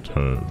accept your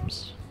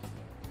terms.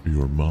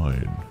 You're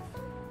mine.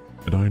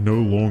 And I no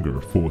longer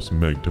force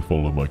Meg to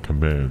follow my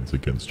commands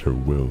against her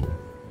will.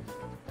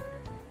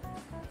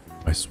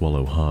 I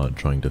swallow hard,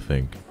 trying to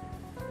think.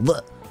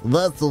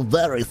 That's a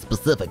very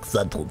specific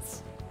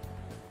sentence.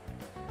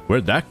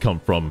 Where'd that come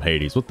from,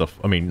 Hades?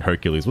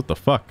 Hercules, what the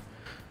fuck?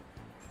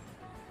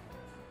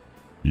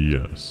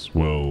 Yes,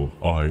 well,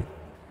 I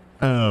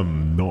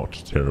am not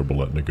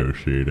terrible at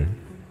negotiating.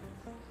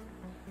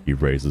 He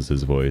raises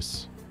his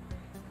voice.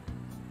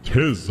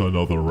 'Tis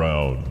another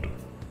round.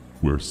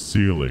 We're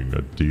sealing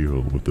a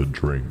deal with a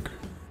drink.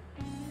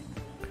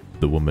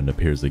 The woman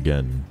appears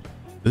again,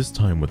 this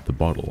time with the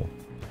bottle.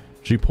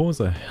 She pours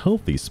a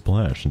healthy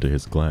splash into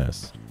his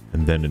glass,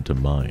 and then into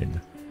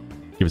mine,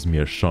 gives me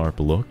a sharp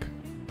look,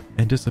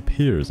 and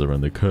disappears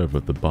around the curve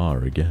of the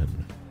bar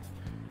again.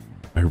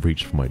 I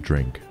reach for my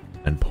drink,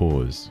 and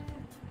pause.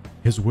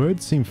 His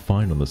words seem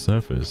fine on the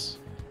surface.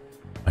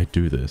 I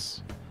do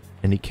this,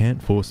 and he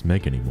can't force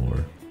Meg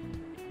anymore.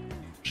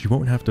 She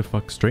won't have to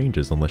fuck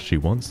strangers unless she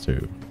wants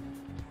to.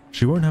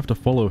 She won't have to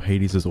follow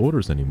Hades'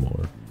 orders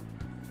anymore.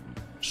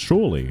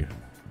 Surely,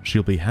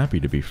 she'll be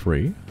happy to be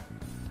free?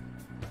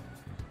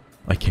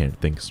 I can't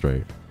think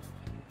straight.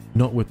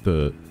 Not with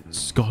the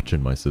scotch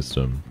in my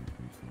system.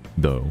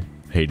 Though,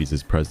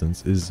 Hades'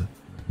 presence is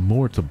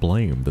more to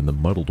blame than the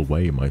muddled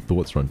way my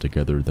thoughts run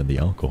together than the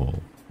alcohol.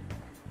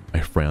 I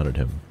frown at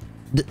him.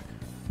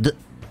 Do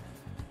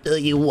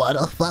you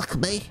wanna fuck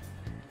me?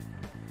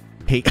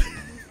 Hey.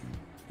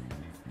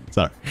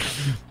 Sorry.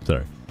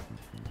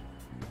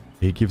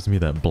 He gives me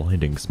that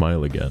blinding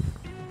smile again,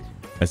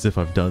 as if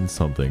I've done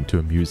something to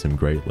amuse him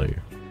greatly.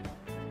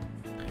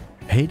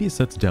 Hades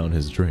sets down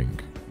his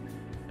drink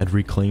and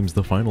reclaims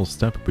the final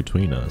step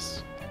between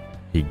us.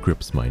 He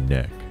grips my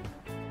neck,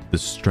 the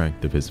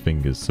strength of his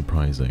fingers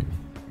surprising.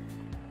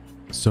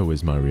 So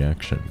is my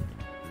reaction.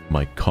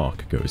 My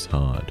cock goes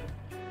hard.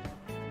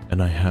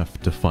 And I have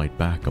to fight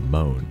back a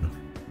moan.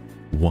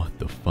 What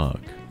the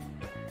fuck?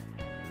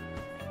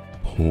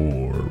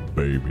 Poor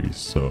baby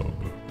sub.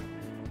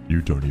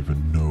 You don't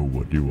even know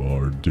what you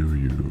are, do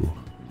you?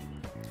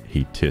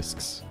 He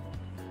tisks.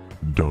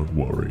 Don't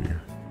worry.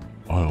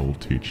 I'll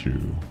teach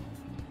you.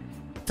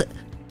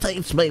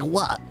 Teach me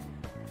what?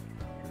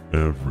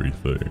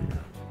 Everything.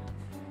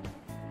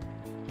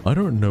 I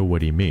don't know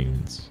what he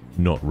means.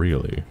 Not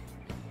really.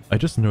 I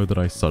just know that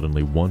I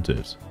suddenly want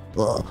it.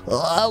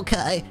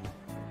 Okay.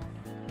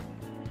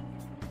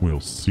 We'll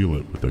seal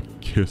it with a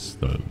kiss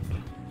then.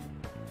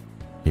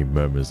 He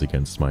murmurs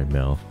against my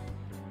mouth,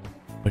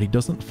 but he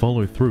doesn't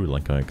follow through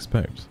like I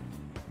expect.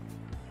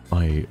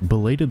 I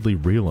belatedly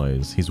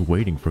realize he's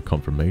waiting for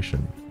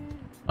confirmation.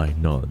 I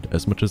nod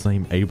as much as I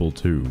am able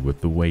to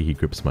with the way he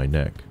grips my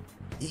neck.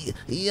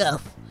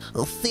 Yes,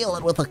 I'll seal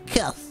it with a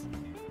kiss.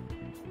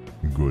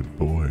 Good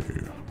boy.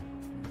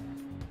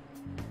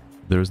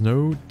 There is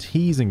no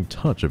teasing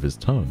touch of his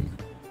tongue.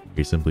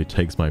 He simply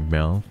takes my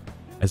mouth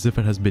as if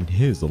it has been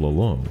his all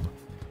along.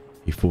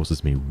 He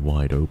forces me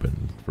wide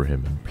open for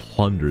him and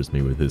plunders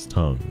me with his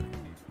tongue.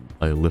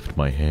 I lift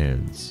my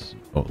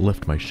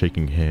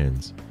shaking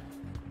hands,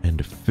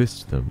 and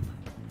fist them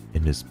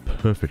in his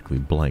perfectly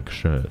blank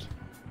shirt.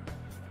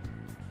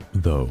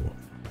 Though,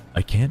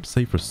 I can't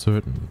say for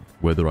certain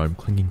whether I'm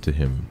clinging to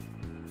him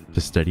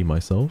to steady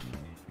myself,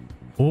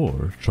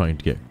 or trying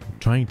to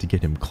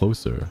get him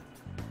closer.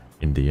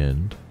 In the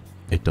end,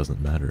 it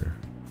doesn't matter.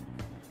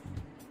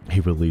 He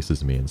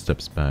releases me and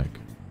steps back,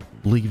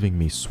 leaving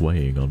me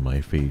swaying on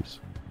my feet.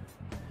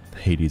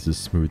 Hades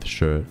smooths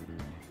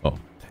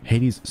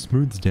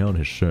down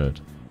his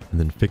shirt and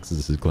then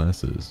fixes his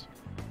glasses,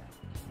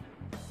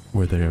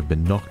 where they have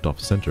been knocked off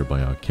center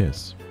by our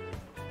kiss.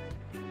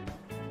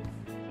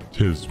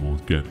 Tiz will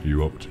get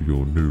you up to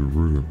your new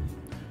room.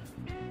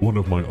 One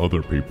of my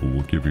other people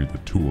will give you the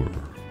tour.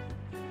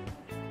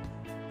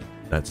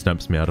 That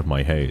snaps me out of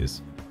my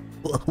haze.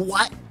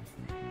 What?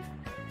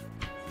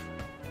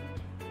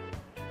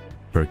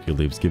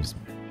 Hercules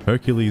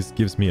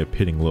gives me a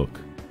pitting look.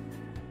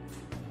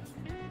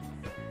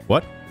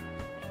 What?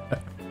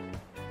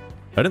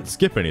 I didn't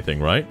skip anything,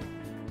 right?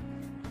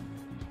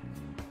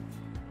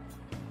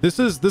 This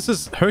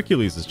is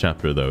Hercules'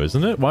 chapter though,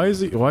 isn't it? Why is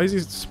he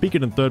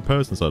speaking in third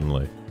person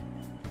suddenly?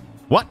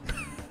 What?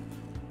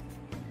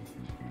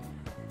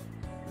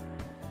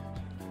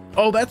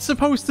 Oh, that's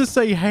supposed to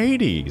say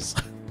Hades.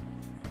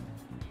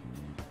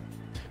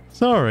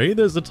 Sorry,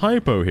 there's a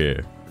typo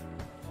here.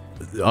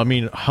 I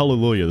mean,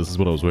 hallelujah, this is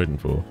what I was waiting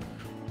for.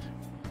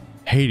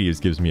 Hades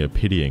gives me a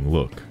pitying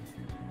look.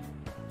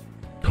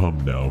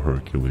 Come now,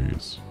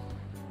 Hercules.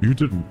 You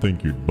didn't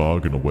think you'd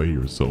bargain away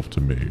yourself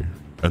to me,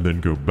 and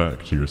then go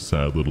back to your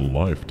sad little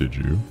life, did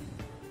you?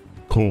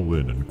 Call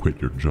in and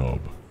quit your job.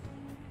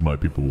 My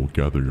people will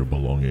gather your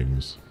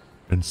belongings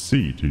and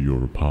see to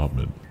your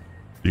apartment.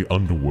 The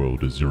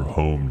underworld is your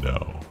home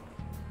now.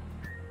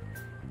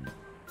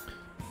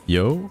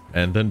 Yo,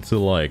 and then to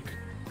like,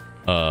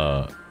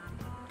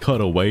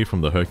 cut away from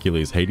the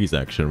Hercules Hades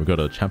action, we got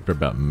a chapter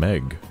about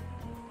Meg.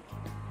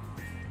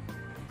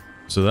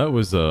 So that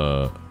was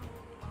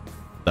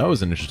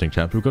an interesting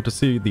chapter. We got to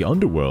see the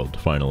underworld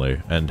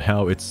finally, and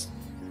how it's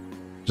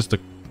just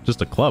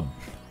a club.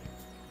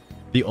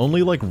 The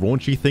only like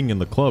raunchy thing in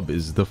the club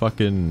is the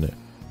fucking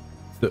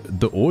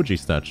the orgy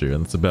statue,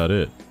 and that's about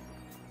it.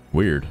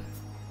 Weird.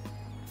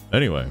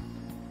 Anyway,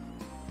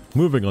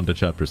 moving on to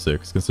chapter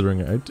 6.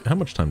 Considering how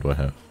much time do I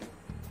have?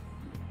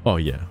 Oh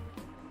yeah,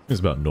 it's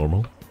about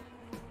normal.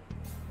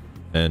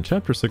 And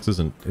chapter 6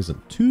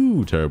 isn't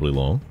too terribly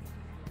long.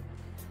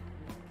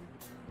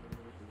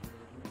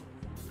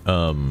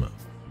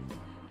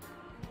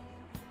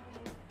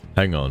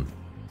 Hang on.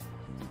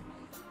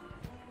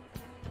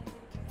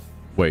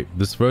 Wait,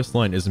 this first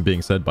line isn't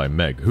being said by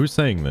Meg. Who's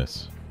saying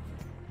this?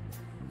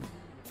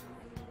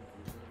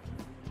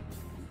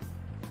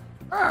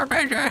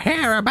 Did you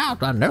hear about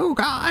the new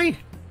guy?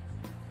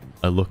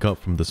 I look up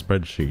from the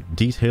spreadsheet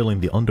detailing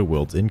the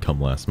underworld's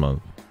income last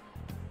month.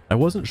 I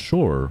wasn't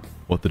sure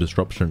what the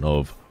disruption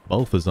of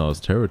Balthazar's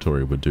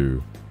territory would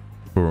do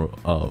for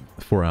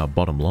our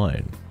bottom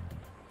line.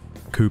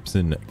 Coups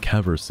in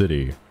Caver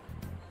City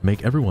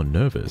make everyone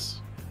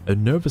nervous,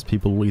 and nervous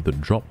people will either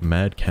drop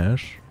mad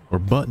cash or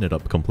button it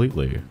up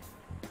completely.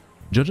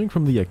 Judging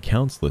from the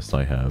accounts list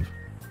I have,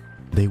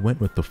 they went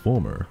with the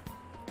former.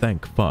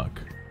 Thank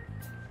fuck.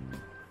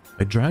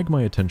 I drag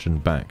my attention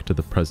back to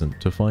the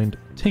present to find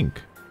Tink.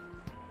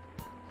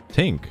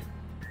 Tink?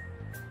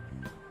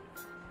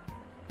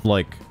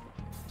 Like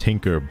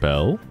Tinker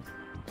Bell?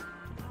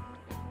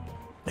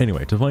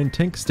 Anyway, to find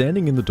Tink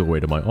standing in the doorway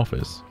to my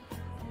office.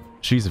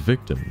 She's a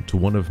victim to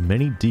one of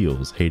many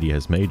deals Hades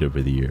has made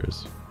over the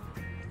years.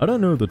 I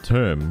don't know the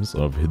terms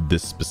of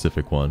this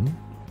specific one.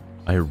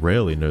 I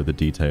rarely know the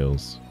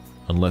details,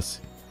 unless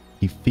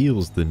he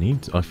feels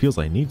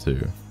I need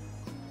to.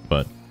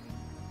 But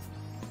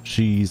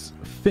She's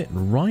fit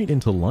right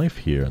into life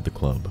here at the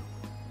club,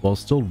 while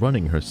still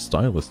running her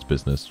stylist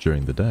business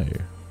during the day.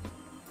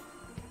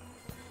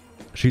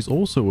 She's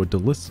also a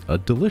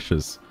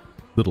delicious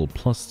little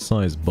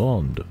plus-size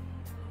bond,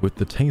 with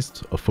the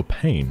taste for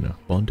pain,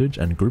 bondage,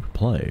 and group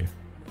play.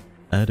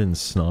 Add in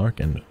snark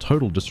and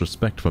total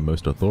disrespect for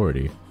most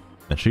authority,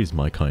 and she's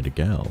my kind of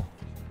gal.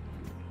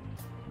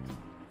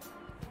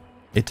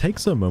 It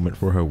takes a moment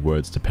for her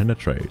words to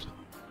penetrate.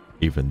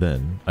 Even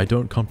then, I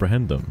don't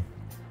comprehend them.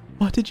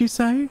 What did you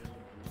say?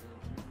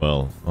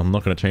 Well, I'm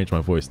not going to change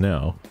my voice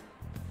now.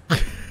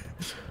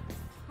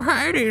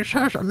 Hades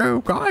has a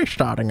new guy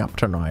starting up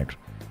tonight.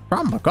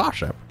 From the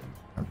gossip.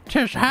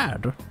 Tis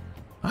had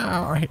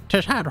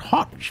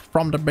hot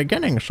from the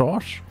beginning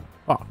source.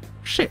 Oh,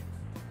 shit.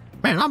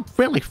 Man, I'm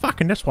really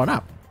fucking this one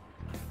up.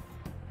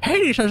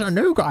 Hades has a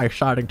new guy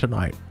starting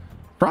tonight.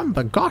 From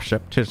the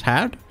gossip tis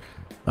had.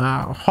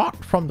 Hot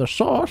from the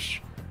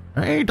source.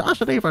 He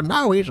doesn't even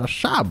know he's a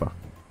sub.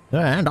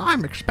 And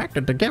I'm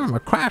expected to give him a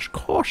crash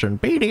course in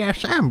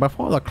BDSM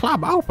before the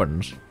club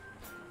opens.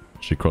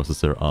 She crosses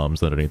her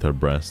arms underneath her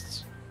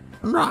breasts.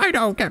 I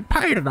don't get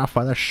paid enough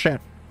for this shit.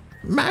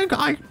 Meg,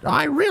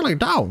 I really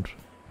don't.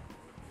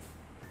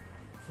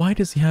 Why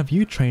does he have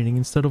you training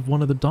instead of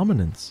one of the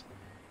dominants?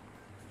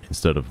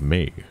 Instead of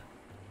me.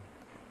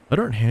 I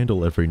don't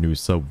handle every new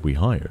sub we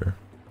hire.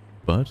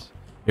 But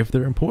if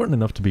they're important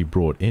enough to be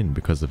brought in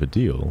because of a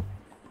deal,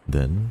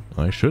 then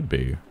I should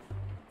be.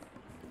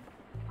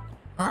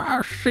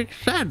 She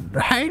said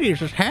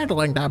Hades is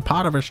handling that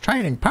part of his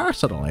training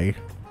personally.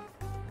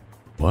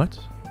 What?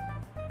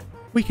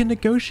 We can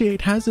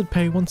negotiate hazard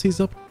pay once he's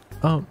up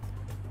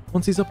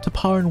to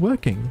par and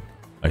working,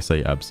 I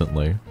say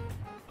absently.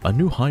 A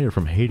new hire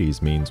from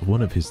Hades means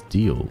one of his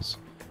deals.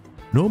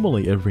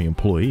 Normally every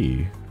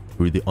employee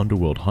who the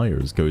underworld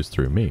hires goes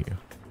through me,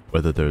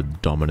 whether they're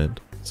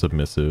dominant,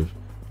 submissive,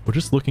 or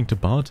just looking to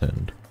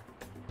bartend.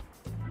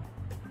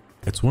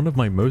 It's one of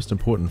my most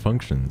important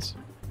functions.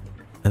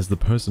 As the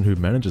person who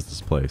manages this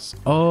place.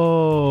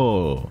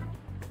 Oh,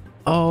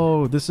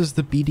 this is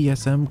the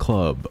BDSM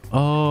club.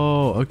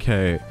 Oh,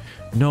 okay.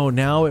 No,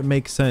 now it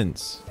makes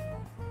sense.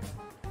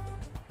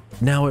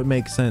 Now it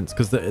makes sense,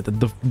 because there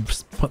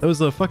was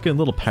a fucking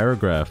little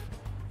paragraph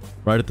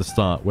right at the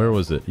start. Where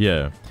was it?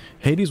 Yeah.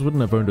 Hades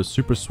wouldn't have owned a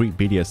super sweet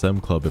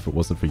BDSM club if it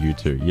wasn't for you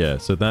two. Yeah,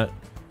 so there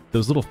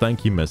was a little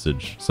thank you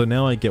message. So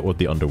now I get what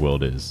the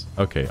underworld is.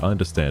 Okay, I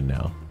understand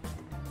now.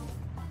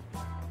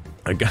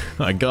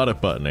 I got it,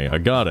 Butney. I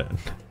got it.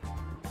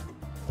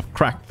 I've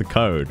cracked the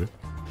code.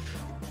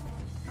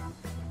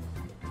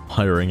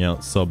 Hiring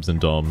out subs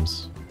and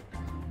doms.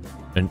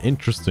 An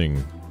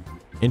interesting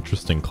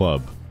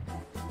club.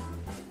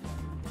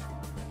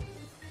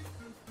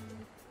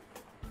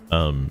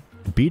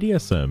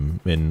 BDSM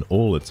in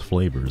all its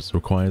flavors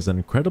requires an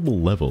incredible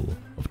level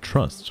of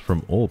trust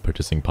from all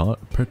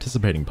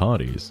participating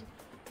parties.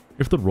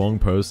 If the wrong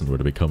person were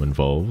to become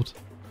involved,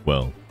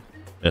 well,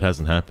 it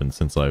hasn't happened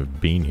since I've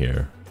been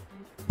here.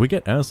 We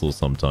get assholes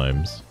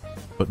sometimes,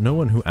 but no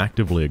one who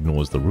actively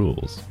ignores the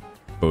rules,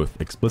 both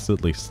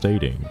explicitly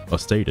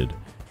stated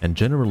and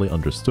generally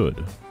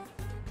understood.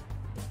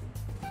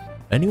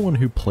 Anyone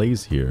who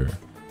plays here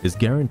is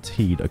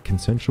guaranteed a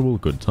consensual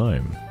good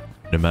time,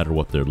 no matter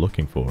what they're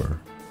looking for.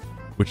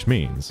 Which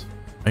means,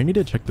 I need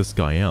to check this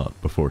guy out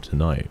before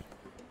tonight.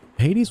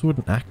 Hades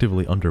wouldn't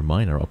actively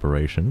undermine our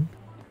operation,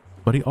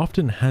 but he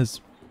often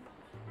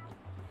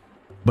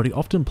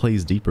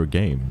plays deeper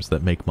games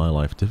that make my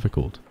life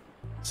difficult,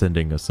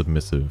 sending a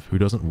submissive who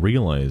doesn't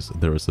realize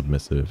they're a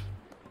submissive,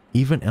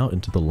 even out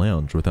into the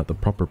lounge without the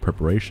proper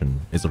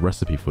preparation is a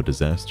recipe for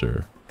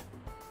disaster.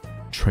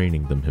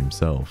 Training them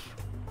himself.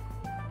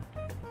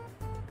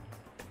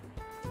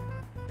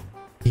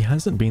 He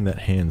hasn't been that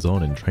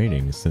hands-on in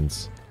training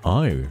since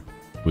I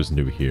was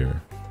new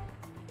here.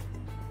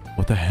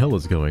 What the hell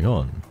is going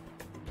on?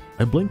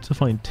 I blinked to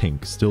find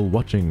Tink still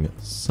watching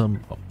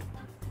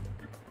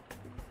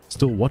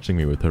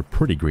me with her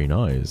pretty green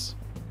eyes.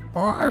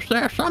 Or is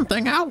there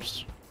something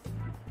else?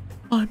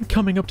 I'm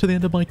coming up to the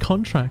end of my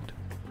contract.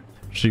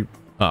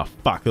 Ah,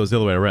 fuck, that was the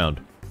other way around.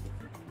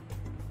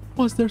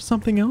 Was there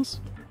something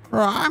else?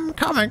 I'm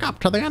coming up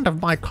to the end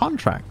of my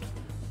contract.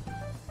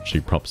 She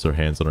props her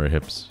hands on her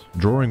hips,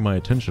 drawing my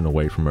attention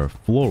away from her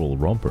floral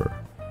romper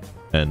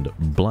and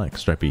black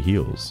strappy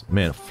heels.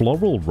 Man,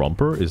 floral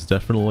romper is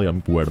definitely a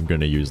word I'm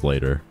going to use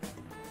later.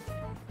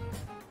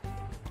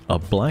 A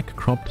black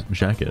cropped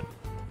jacket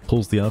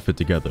pulls the outfit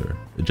together,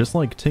 just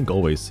like Tink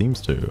always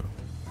seems to.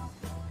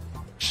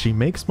 She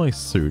makes my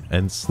suit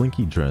and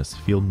slinky dress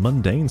feel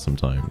mundane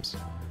sometimes,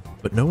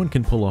 but no one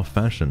can pull off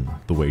fashion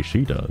the way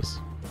she does.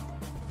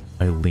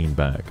 I lean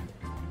back.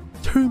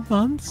 2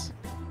 months?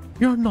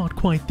 You're not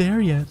quite there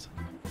yet.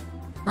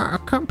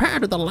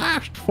 Compared to the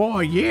last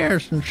 4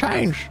 years and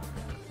change,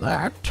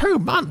 2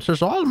 months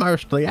is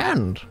almost the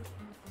end.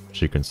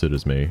 She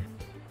considers me.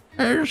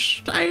 Is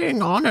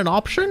staying on an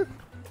option?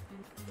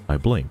 I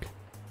blink.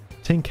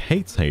 Tink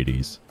hates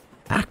Hades,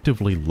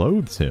 actively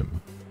loathes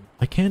him.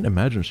 I can't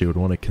imagine she would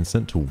want to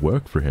consent to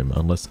work for him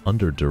unless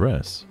under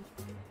duress.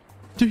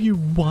 Do you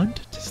want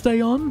to stay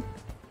on?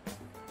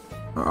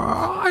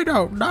 I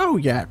don't know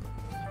yet.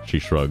 She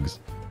shrugs.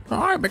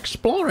 I'm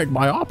exploring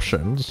my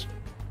options.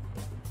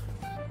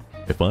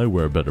 If I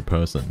were a better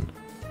person,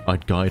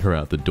 I'd guide her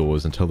out the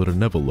doors and tell her to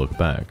never look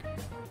back.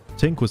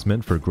 Tink was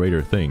meant for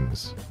greater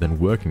things than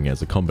working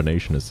as a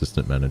combination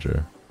assistant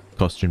manager,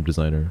 costume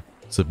designer,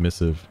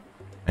 submissive,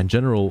 and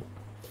general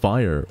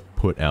fire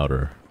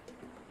put-outer.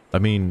 I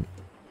mean,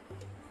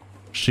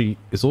 she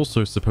is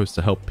also supposed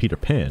to help Peter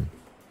Pan,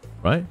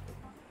 right?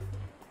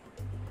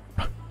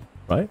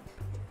 Right?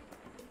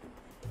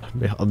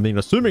 I mean,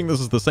 assuming this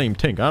is the same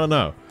Tink, I don't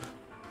know.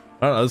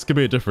 This could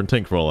be a different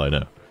Tink for all I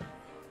know.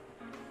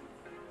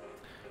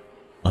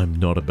 I'm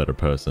not a better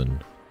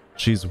person.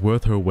 She's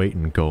worth her weight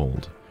in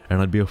gold,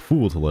 and I'd be a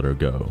fool to let her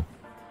go.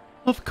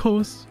 Of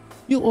course.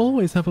 You'll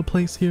always have a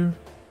place here.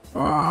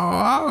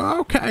 Oh,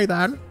 okay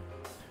then.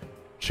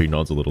 She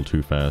nods a little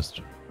too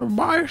fast.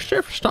 My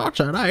shift starts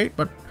at 8,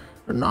 but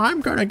I'm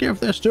gonna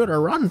give this dude a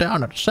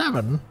rundown at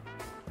 7.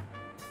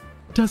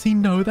 Does he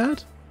know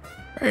that?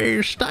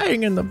 He's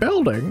staying in the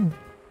building.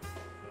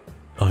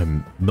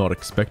 I'm not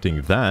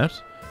expecting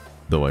that,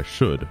 though I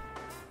should.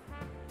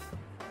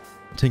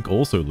 Tink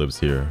also lives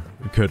here,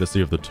 courtesy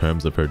of the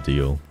terms of her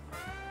deal.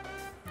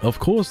 Of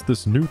course,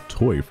 this new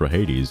toy for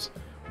Hades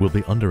will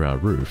be under our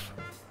roof.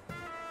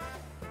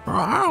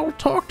 I'll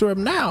talk to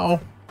him now.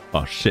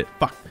 Oh shit,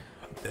 fuck.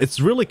 It's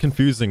really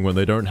confusing when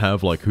they don't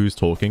have, like, who's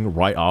talking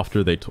right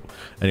after they talk.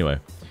 Anyway.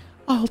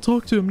 I'll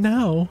talk to him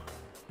now.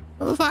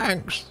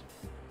 Thanks.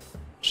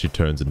 She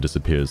turns and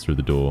disappears through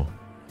the door.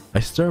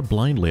 I stare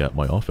blindly at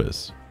my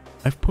office.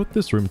 I've put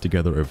this room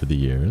together over the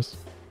years.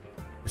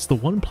 It's the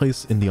one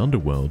place in the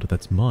underworld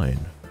that's mine,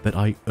 that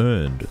I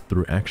earned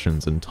through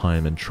actions and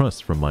time and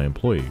trust from my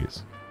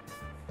employees.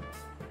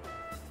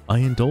 I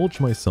indulge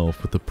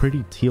myself with the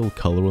pretty teal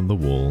color on the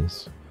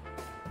walls,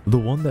 the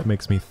one that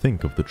makes me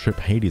think of the trip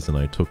Hades and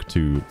I took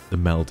to the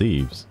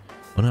Maldives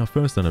on our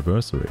first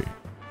anniversary.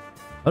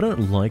 I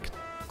don't like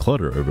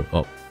clutter over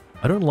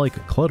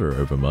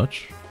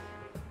much,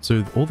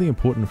 so all the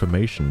important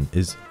information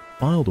is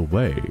filed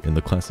away in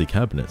the classy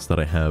cabinets that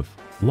I have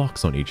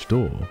locks on each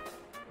door.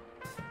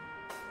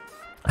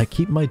 I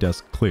keep my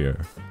desk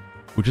clear,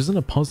 which isn't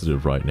a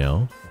positive right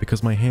now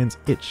because my hands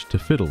itch to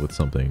fiddle with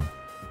something,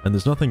 and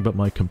there's nothing but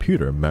my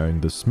computer marring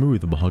the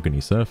smooth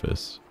mahogany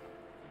surface.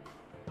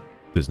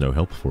 There's no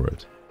help for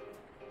it.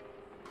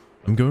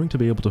 I'm going to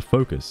be able to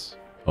focus.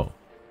 Oh,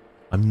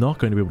 I'm not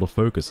going to be able to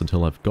focus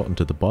until I've gotten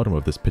to the bottom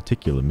of this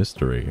particular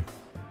mystery.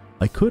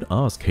 I could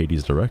ask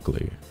Hades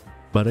directly,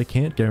 but I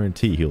can't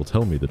guarantee he'll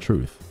tell me the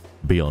truth.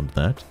 Beyond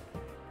that,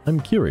 I'm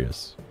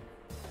curious.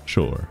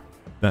 Sure,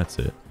 that's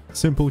it.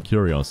 Simple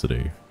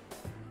curiosity.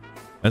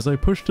 As I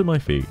push to my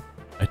feet,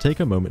 I take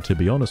a moment to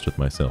be honest with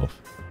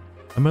myself.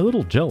 I'm a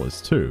little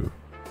jealous too.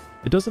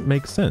 It doesn't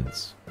make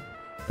sense,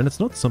 and it's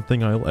not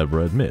something I'll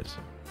ever admit,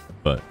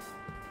 but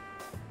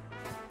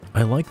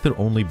I like there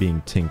only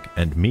being Tink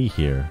and me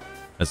here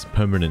as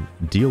permanent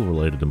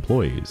deal-related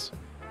employees.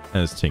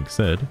 As Tink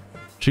said,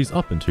 she's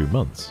up in 2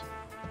 months.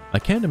 I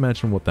can't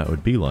imagine what that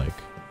would be like.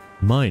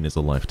 Mine is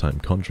a lifetime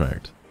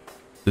contract.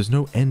 There's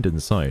no end in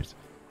sight,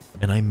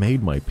 and I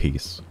made my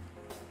peace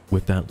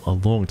with that a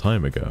long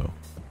time ago.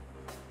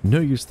 No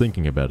use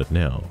thinking about it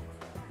now.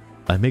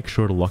 I make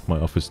sure to lock my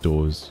office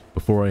doors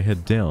before I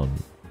head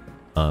down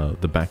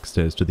the back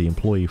stairs to the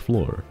employee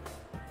floor.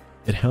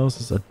 It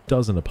houses a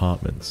dozen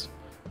apartments,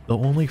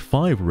 though only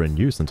 5 were in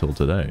use until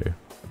today.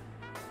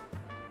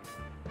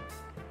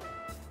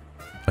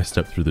 I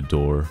step through the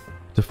door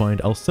to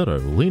find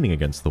Alcedo leaning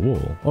against the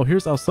wall. Oh,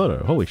 here's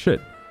Alcedo. Holy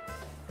shit.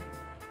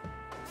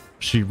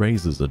 She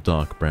raises a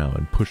dark brow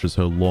and pushes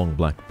her long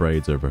black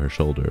braids over her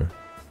shoulder.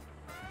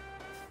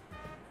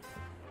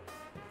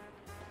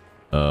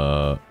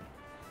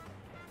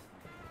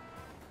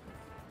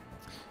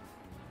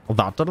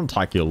 That didn't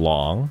take you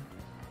long.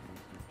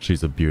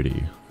 She's a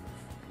beauty.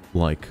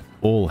 Like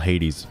all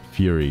Hades'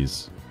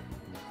 Furies.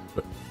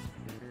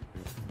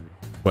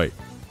 Wait.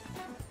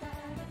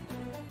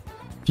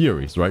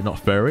 Furies, right? Not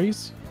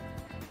fairies?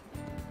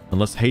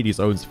 Unless Hades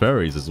owns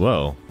fairies as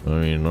well. I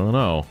mean, I don't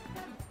know.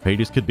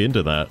 Hades could be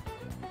into that.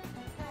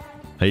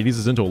 Hades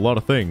is into a lot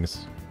of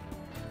things.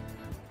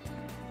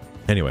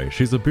 Anyway,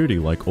 she's a beauty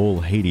like all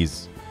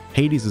Hades'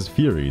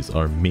 Furies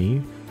are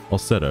me,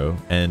 Alcedo,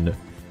 and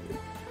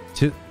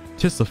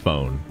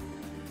Tisiphone.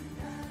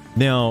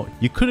 Now,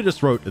 you could have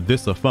just wrote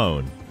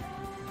this-a-phone,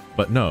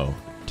 but no,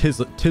 tis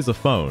a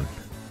phone.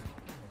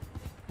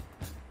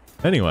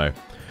 Anyway,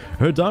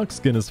 her dark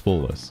skin is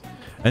flawless,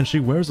 and she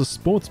wears a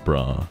sports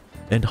bra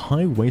and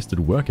high-waisted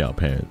workout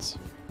pants.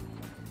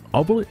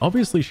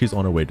 Obviously, she's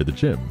on her way to the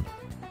gym.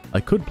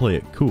 I could play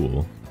it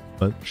cool,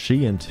 but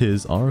she and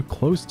Tiz are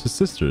close to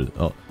sisters.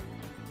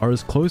 Are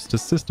as close to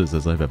sisters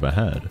as I've ever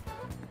had.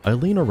 I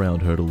lean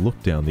around her to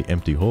look down the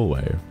empty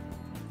hallway.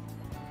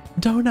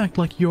 Don't act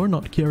like you're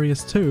not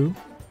curious too.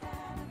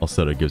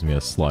 Alcedo gives me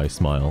a sly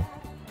smile.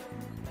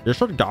 You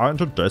should go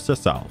introduce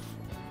yourself.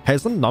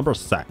 Hazen number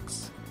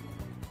 6.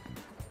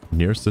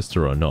 Near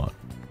sister or not,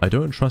 I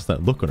don't trust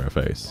that look on her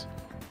face.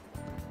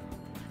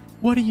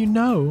 What do you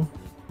know?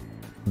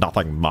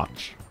 Nothing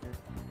much.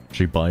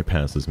 She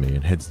bypasses me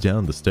and heads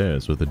down the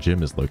stairs where the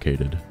gym is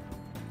located.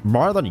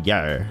 More than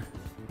you.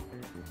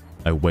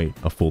 I wait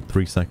a full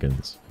 3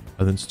 seconds,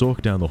 and then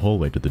stalk down the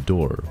hallway to the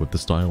door with the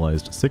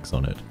stylized 6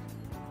 on it.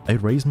 I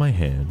raise my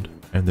hand,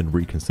 and then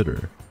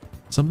reconsider.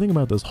 Something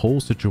about this whole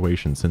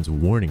situation sends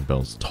warning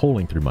bells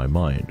tolling through my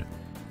mind.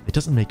 It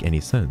doesn't make any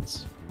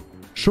sense.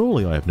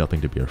 Surely I have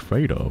nothing to be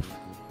afraid of.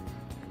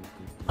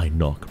 I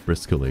knock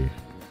briskly.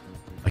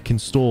 I can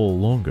stall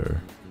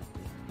longer.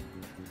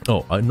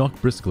 I knock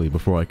briskly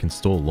before I can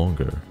stall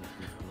longer.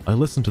 I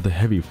listen to the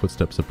heavy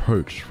footsteps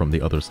approach from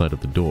the other side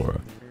of the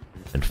door,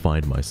 and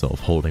find myself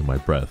holding my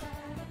breath.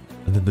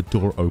 And then the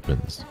door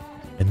opens,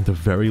 and the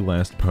very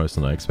last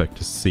person I expect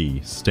to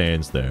see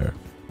stands there,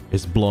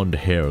 his blonde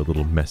hair a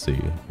little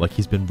messy, like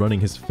he's been running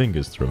his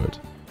fingers through it,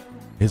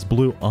 his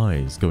blue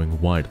eyes going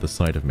wide at the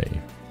sight of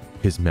me,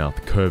 his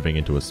mouth curving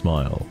into a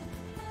smile.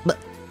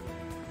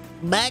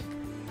 Meg?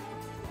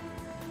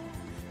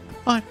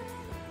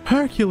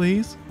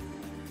 Hercules!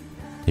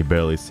 He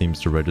barely seems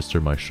to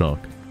register my shock,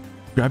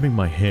 grabbing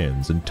my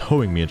hands and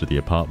towing me into the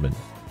apartment.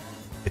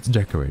 It's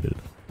decorated,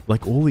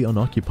 like all the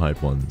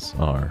unoccupied ones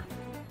are.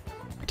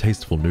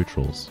 Tasteful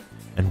neutrals,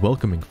 and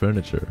welcoming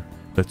furniture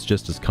that's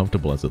just as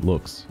comfortable as it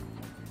looks.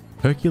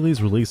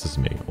 Hercules releases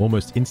me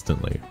almost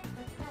instantly,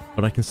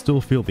 but I can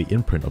still feel the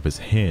imprint of his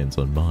hands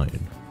on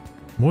mine.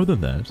 More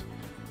than that,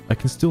 I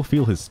can still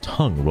feel his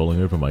tongue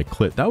rolling over my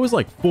clit. That was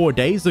like 4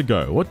 days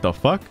ago. What the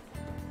fuck?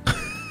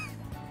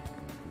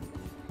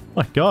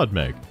 My god,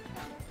 Meg.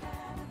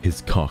 His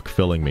cock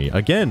filling me.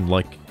 Again,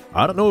 like,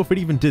 I don't know if it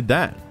even did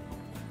that.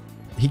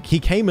 He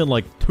came in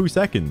like 2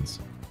 seconds.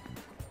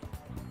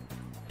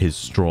 His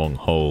strong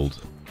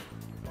hold.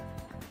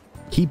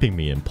 Keeping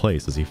me in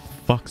place as he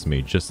fucks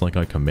me just like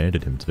I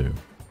commanded him to.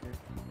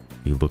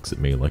 He looks at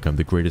me like I'm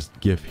the greatest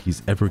gift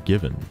he's ever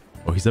given.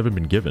 Or he's ever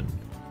been given.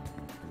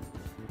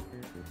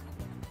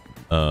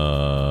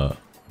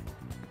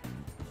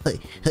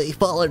 He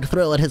followed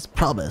through on his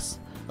promise.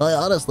 I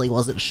honestly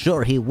wasn't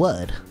sure he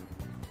would.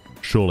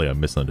 Surely I'm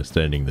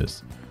misunderstanding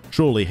this.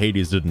 Surely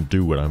Hades didn't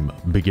do what I'm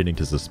beginning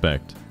to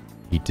suspect.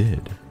 He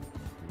did.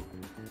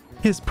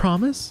 His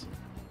promise?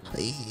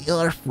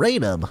 You're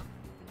freedom.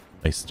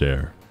 I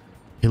stare.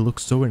 He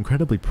looks so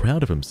incredibly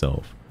proud of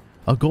himself.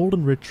 A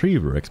golden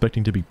retriever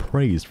expecting to be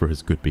praised for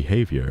his good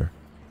behavior.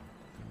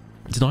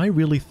 Did I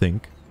really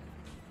think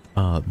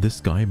this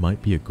guy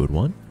might be a good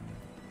one?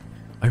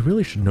 I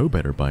really should know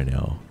better by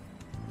now.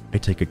 I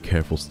take a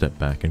careful step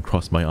back and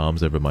cross my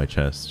arms over my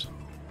chest.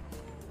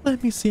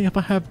 Let me see if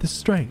I have this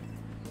straight.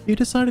 You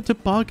decided to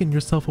bargain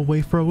yourself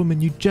away for a woman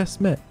you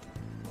just met.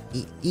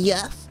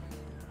 Yes?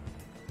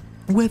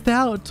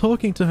 Without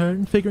talking to her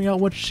and figuring out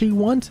what she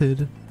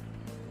wanted.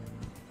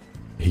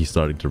 He's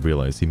starting to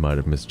realize he might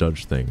have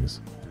misjudged things.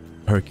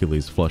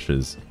 Hercules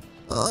flushes.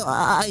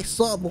 I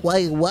saw the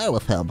way you were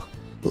with him.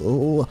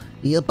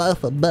 You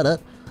both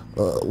admitted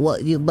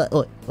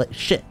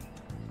shit.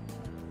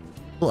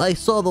 I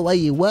saw the way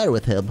you were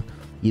with him.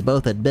 You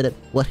both admitted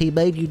what he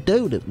made you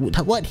do to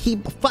what he...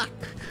 Fuck!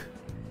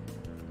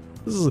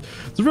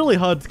 It's really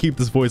hard to keep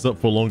this voice up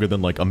for longer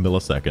than like a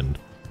millisecond.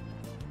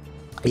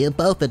 You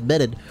both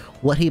admitted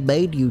what he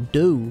made you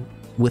do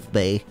with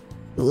me.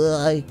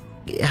 I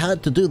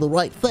had to do the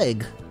right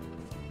thing.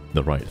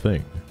 The right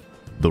thing?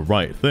 The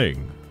right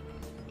thing?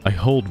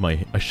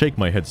 I shake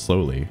my head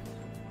slowly.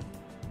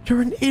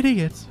 You're an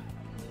idiot!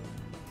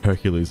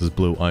 Hercules'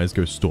 blue eyes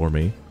go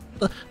stormy.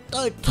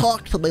 Don't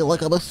talk to me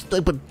like I'm a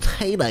stupid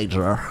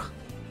teenager.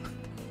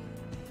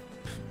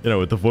 You know,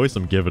 with the voice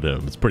I'm giving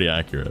him, it's pretty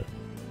accurate.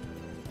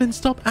 Then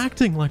stop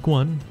acting like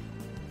one.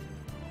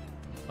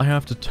 I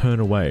have to turn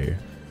away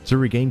to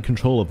regain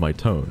control of my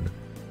tone.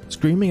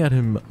 Screaming at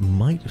him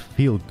might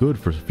feel good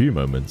for a few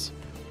moments,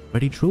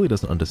 but he truly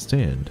doesn't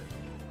understand.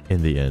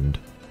 In the end,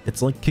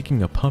 it's like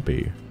kicking a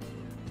puppy,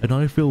 and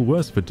I feel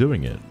worse for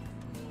doing it.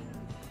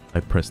 I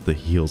press the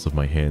heels of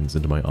my hands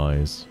into my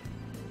eyes.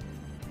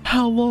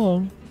 How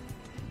long?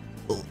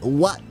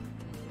 What?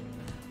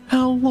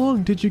 How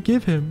long did you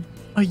give him?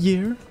 A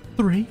year?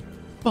 3?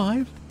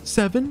 5?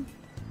 7?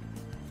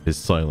 His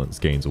silence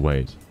gains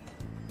weight.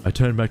 I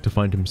turn back to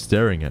find him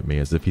staring at me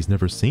as if he's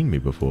never seen me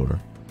before.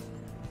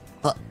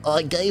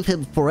 I gave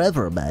him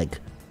forever, Meg.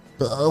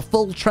 A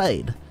full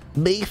trade.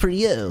 Me for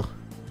you.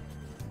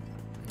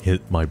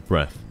 My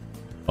breath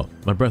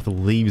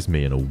leaves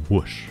me in a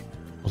whoosh.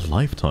 A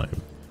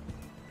lifetime.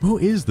 Who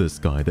is this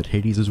guy that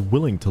Hades is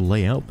willing to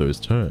lay out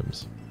those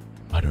terms?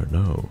 I don't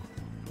know.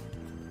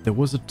 There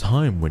was a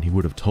time when he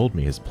would have told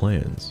me his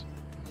plans.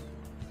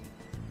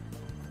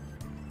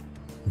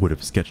 Would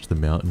have sketched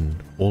them out in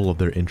all of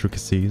their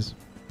intricacies,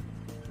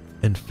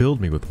 and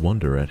filled me with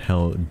wonder at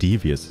how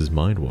devious his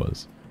mind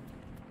was.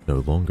 No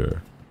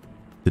longer.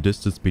 The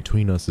distance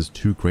between us is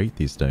too great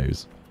these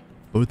days,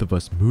 both of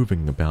us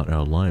moving about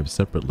our lives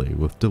separately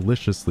with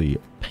deliciously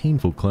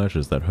painful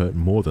clashes that hurt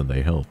more than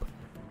they help.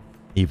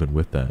 Even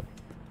with that,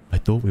 I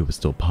thought we were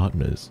still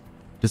partners.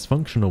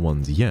 Dysfunctional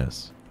ones,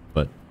 yes,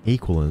 but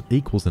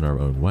equals in our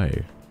own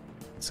way.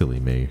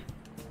 Silly me.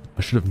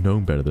 I should have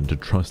known better than to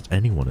trust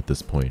anyone at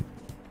this point.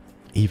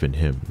 Even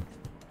him.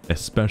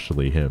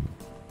 Especially him.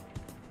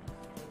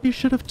 You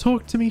should have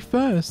talked to me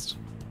first,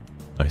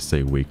 I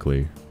say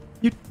weakly.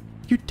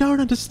 You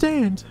don't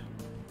understand.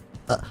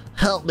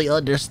 Help me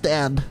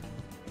understand.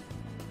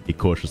 He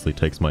cautiously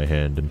takes my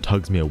hand and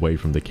tugs me away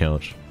from the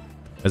couch,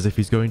 as if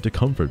he's going to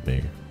comfort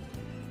me.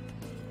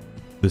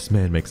 This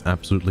man makes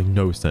absolutely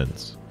no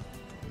sense.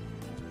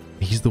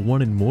 He's the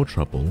one in more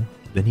trouble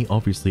than he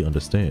obviously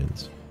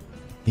understands.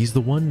 He's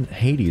the one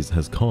Hades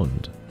has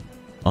conned.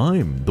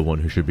 I'm the one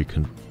who should be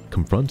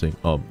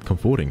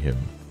comforting him.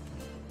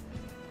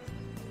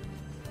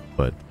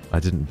 But I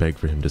didn't beg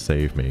for him to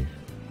save me.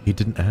 He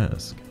didn't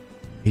ask.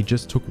 He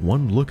just took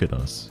one look at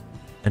us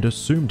and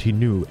assumed he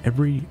knew a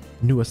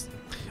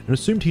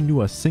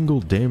single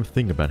damn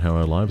thing about how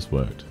our lives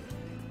worked.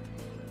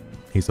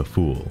 He's a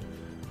fool,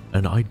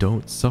 and I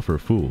don't suffer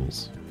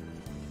fools.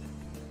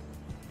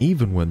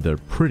 Even when they're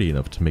pretty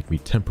enough to make me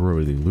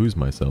temporarily lose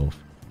myself.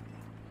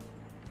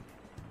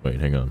 Wait,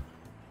 hang on.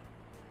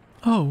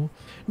 Oh,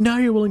 now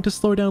you're willing to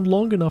slow down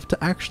long enough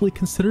to actually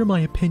consider my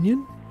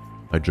opinion?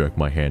 I jerk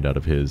my hand out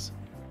of his.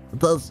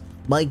 Does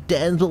my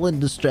damsel in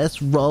distress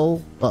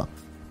role?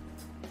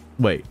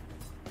 Wait.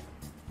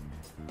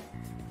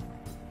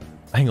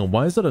 Hang on,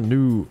 why is that a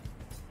new...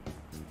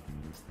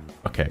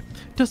 Okay.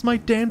 Does my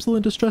damsel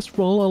in distress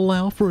role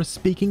allow for a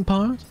speaking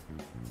part?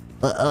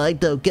 I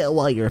don't get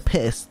why you're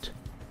pissed.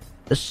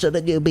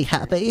 Shouldn't you be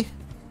happy?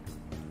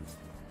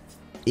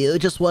 You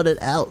just wanted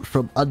out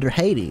from under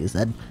Hades,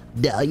 and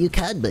now you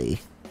can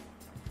be.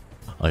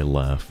 I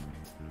laugh.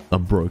 A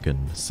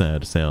broken,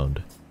 sad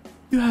sound.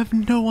 You have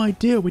no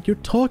idea what you're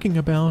talking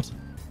about.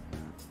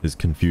 His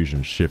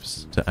confusion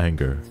shifts to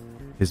anger.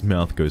 His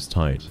mouth goes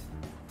tight.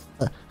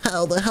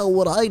 How the hell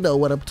would I know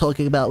what I'm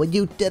talking about when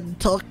you didn't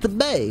talk to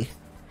me?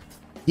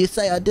 You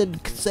say I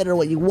didn't consider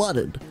what you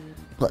wanted,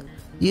 but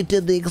you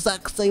did the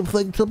exact same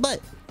thing to me.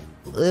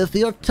 If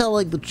you're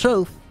telling the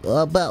truth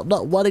about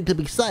not wanting to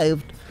be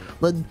saved,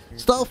 then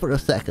stop for a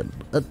second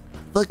and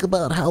think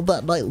about how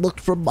that night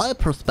looked from my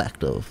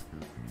perspective.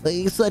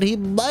 He said he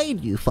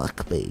made you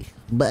fuck me,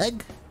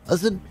 Meg,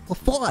 as in the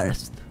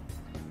forest.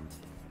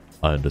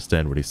 I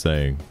understand what he's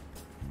saying,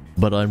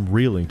 but I'm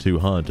reeling too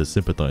hard to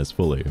sympathize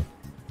fully.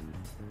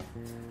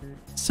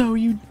 So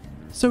you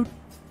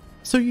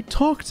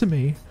talk to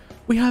me.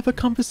 We have a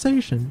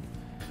conversation.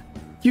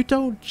 You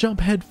don't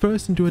jump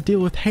headfirst into a deal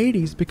with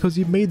Hades because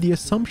you made the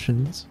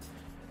assumptions.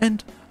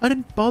 And I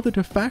didn't bother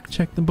to fact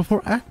check them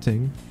before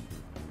acting.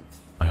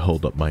 I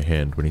hold up my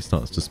hand when he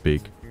starts to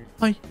speak.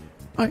 I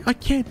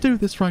can't do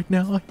this right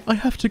now. I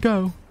have to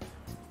go.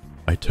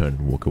 I turn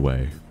and walk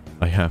away.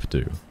 I have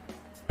to.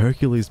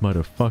 Hercules might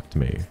have fucked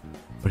me,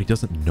 but he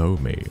doesn't know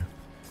me.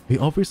 He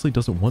obviously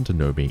doesn't want to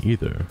know me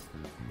either.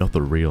 Not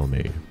the real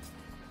me.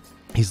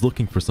 He's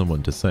looking for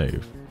someone to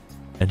save,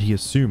 and he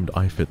assumed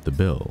I fit the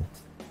bill.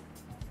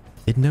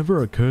 It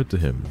never occurred to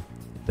him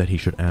that he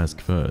should ask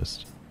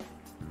first.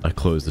 I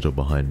close the door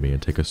behind me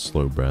and take a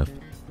slow breath.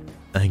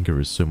 Anger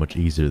is so much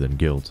easier than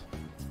guilt.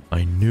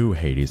 I knew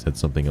Hades had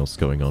something else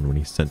going on when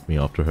he sent me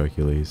after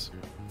Hercules.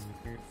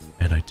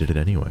 And I did it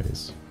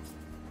anyways.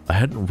 I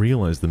hadn't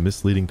realized the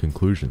misleading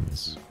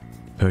conclusions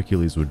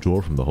Hercules would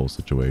draw from the whole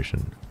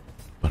situation,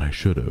 but I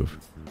should have.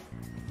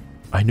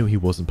 I knew he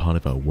wasn't part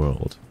of our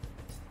world.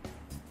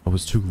 I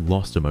was too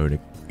lost in my own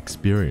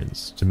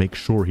experience to make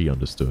sure he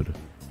understood.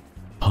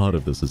 Part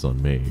of this is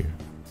on me,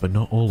 but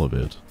not all of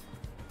it.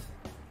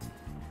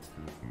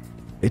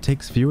 It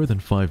takes fewer than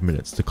 5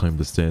 minutes to climb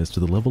the stairs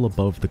to the level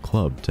above the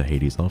club to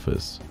Hades'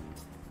 office.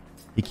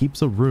 He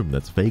keeps a room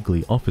that's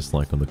vaguely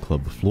office-like on the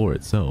club floor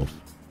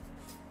itself,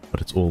 but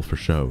it's all for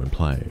show and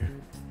play.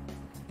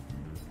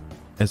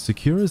 As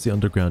secure as the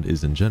underground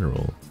is in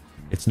general,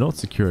 it's not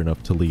secure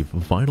enough to leave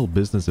vital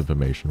business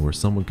information where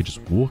someone could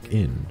just walk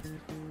in.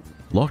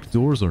 Locked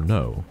doors or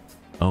no,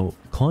 our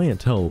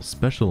clientele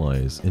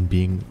specialize in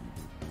being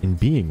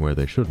where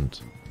they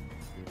shouldn't.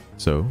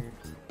 So,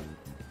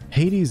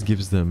 Hades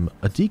gives them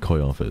a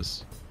decoy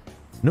office.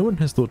 No one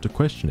has thought to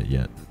question it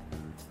yet.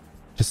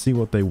 To see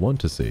what they want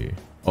to see.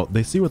 Oh,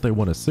 they see what they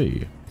want to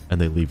see, and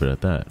they leave it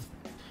at that.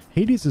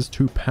 Hades is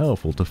too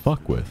powerful to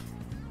fuck with.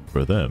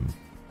 For them.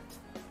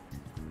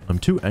 I'm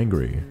too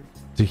angry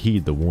to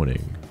heed the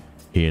warning.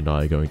 He and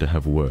I are going to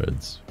have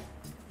words.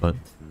 But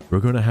we're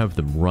going to have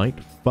them right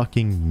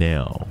fucking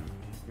now.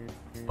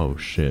 Oh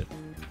shit.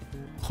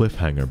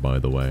 Cliffhanger, by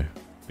the way.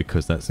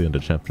 Because that's the end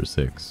of chapter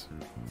 6.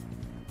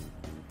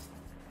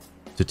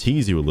 To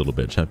tease you a little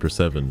bit, chapter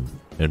 7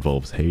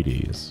 involves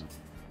Hades.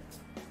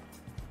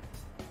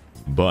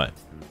 But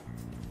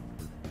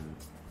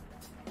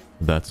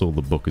that's all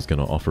the book is going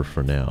to offer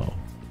for now.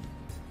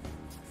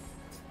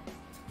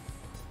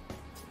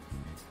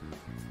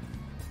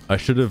 I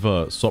should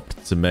have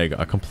swapped to Meg.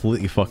 I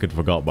completely fucking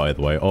forgot, by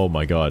the way. Oh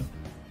my god.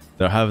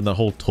 They're having that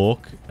whole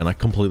talk, and I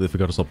completely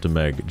forgot to swap to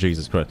Meg.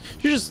 Jesus Christ.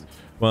 You just...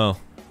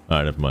 Well,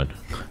 alright, never mind.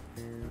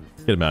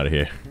 Get him out of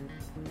here.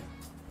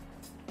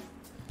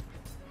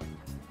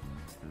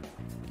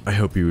 I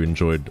hope you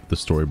enjoyed the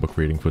storybook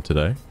reading for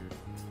today.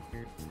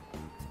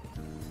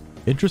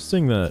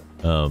 Interesting that,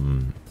 I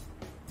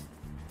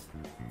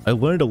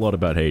learned a lot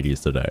about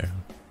Hades today.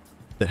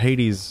 That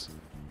Hades,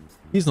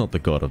 he's not the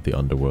god of the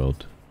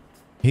underworld.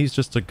 He's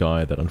just a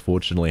guy that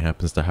unfortunately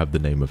happens to have the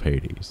name of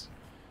Hades.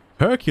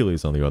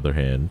 Hercules, on the other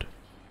hand,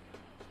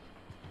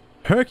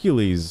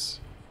 Hercules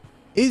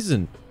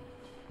isn't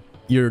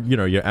your, you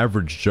know, your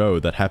average Joe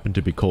that happened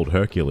to be called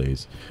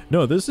Hercules.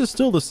 No, this is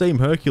still the same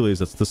Hercules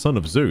that's the son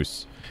of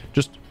Zeus.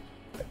 Just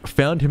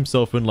found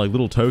himself in like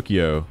little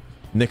Tokyo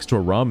next to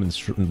a ramen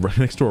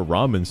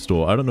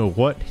store. I don't know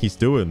what he's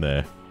doing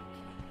there.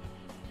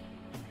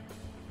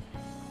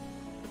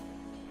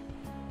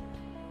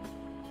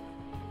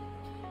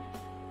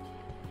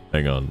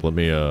 Hang on, let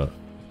me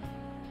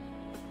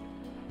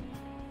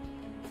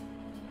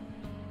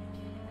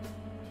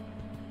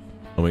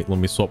let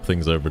me swap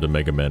things over to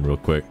Mega Man real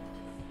quick.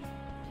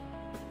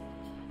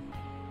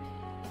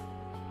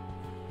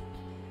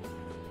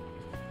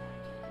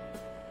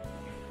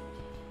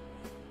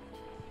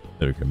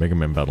 There we go, Mega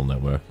Man Battle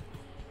Network.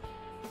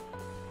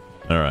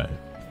 Alright.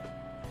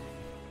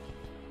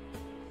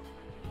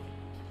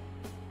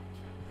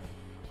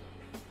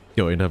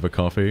 Going to have a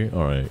coffee?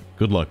 Alright,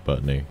 good luck,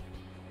 Buttony.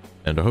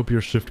 And I hope your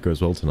shift goes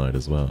well tonight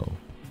as well.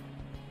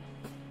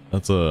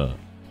 That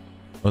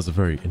was a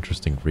very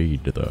interesting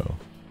read, though.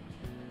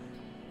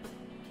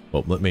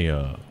 Well, let me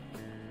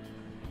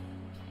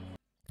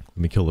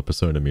kill the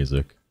Persona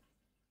music.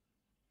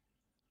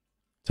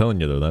 Telling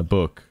you though, that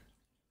book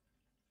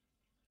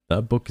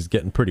is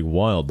getting pretty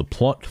wild. The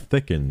plot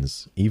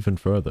thickens even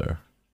further.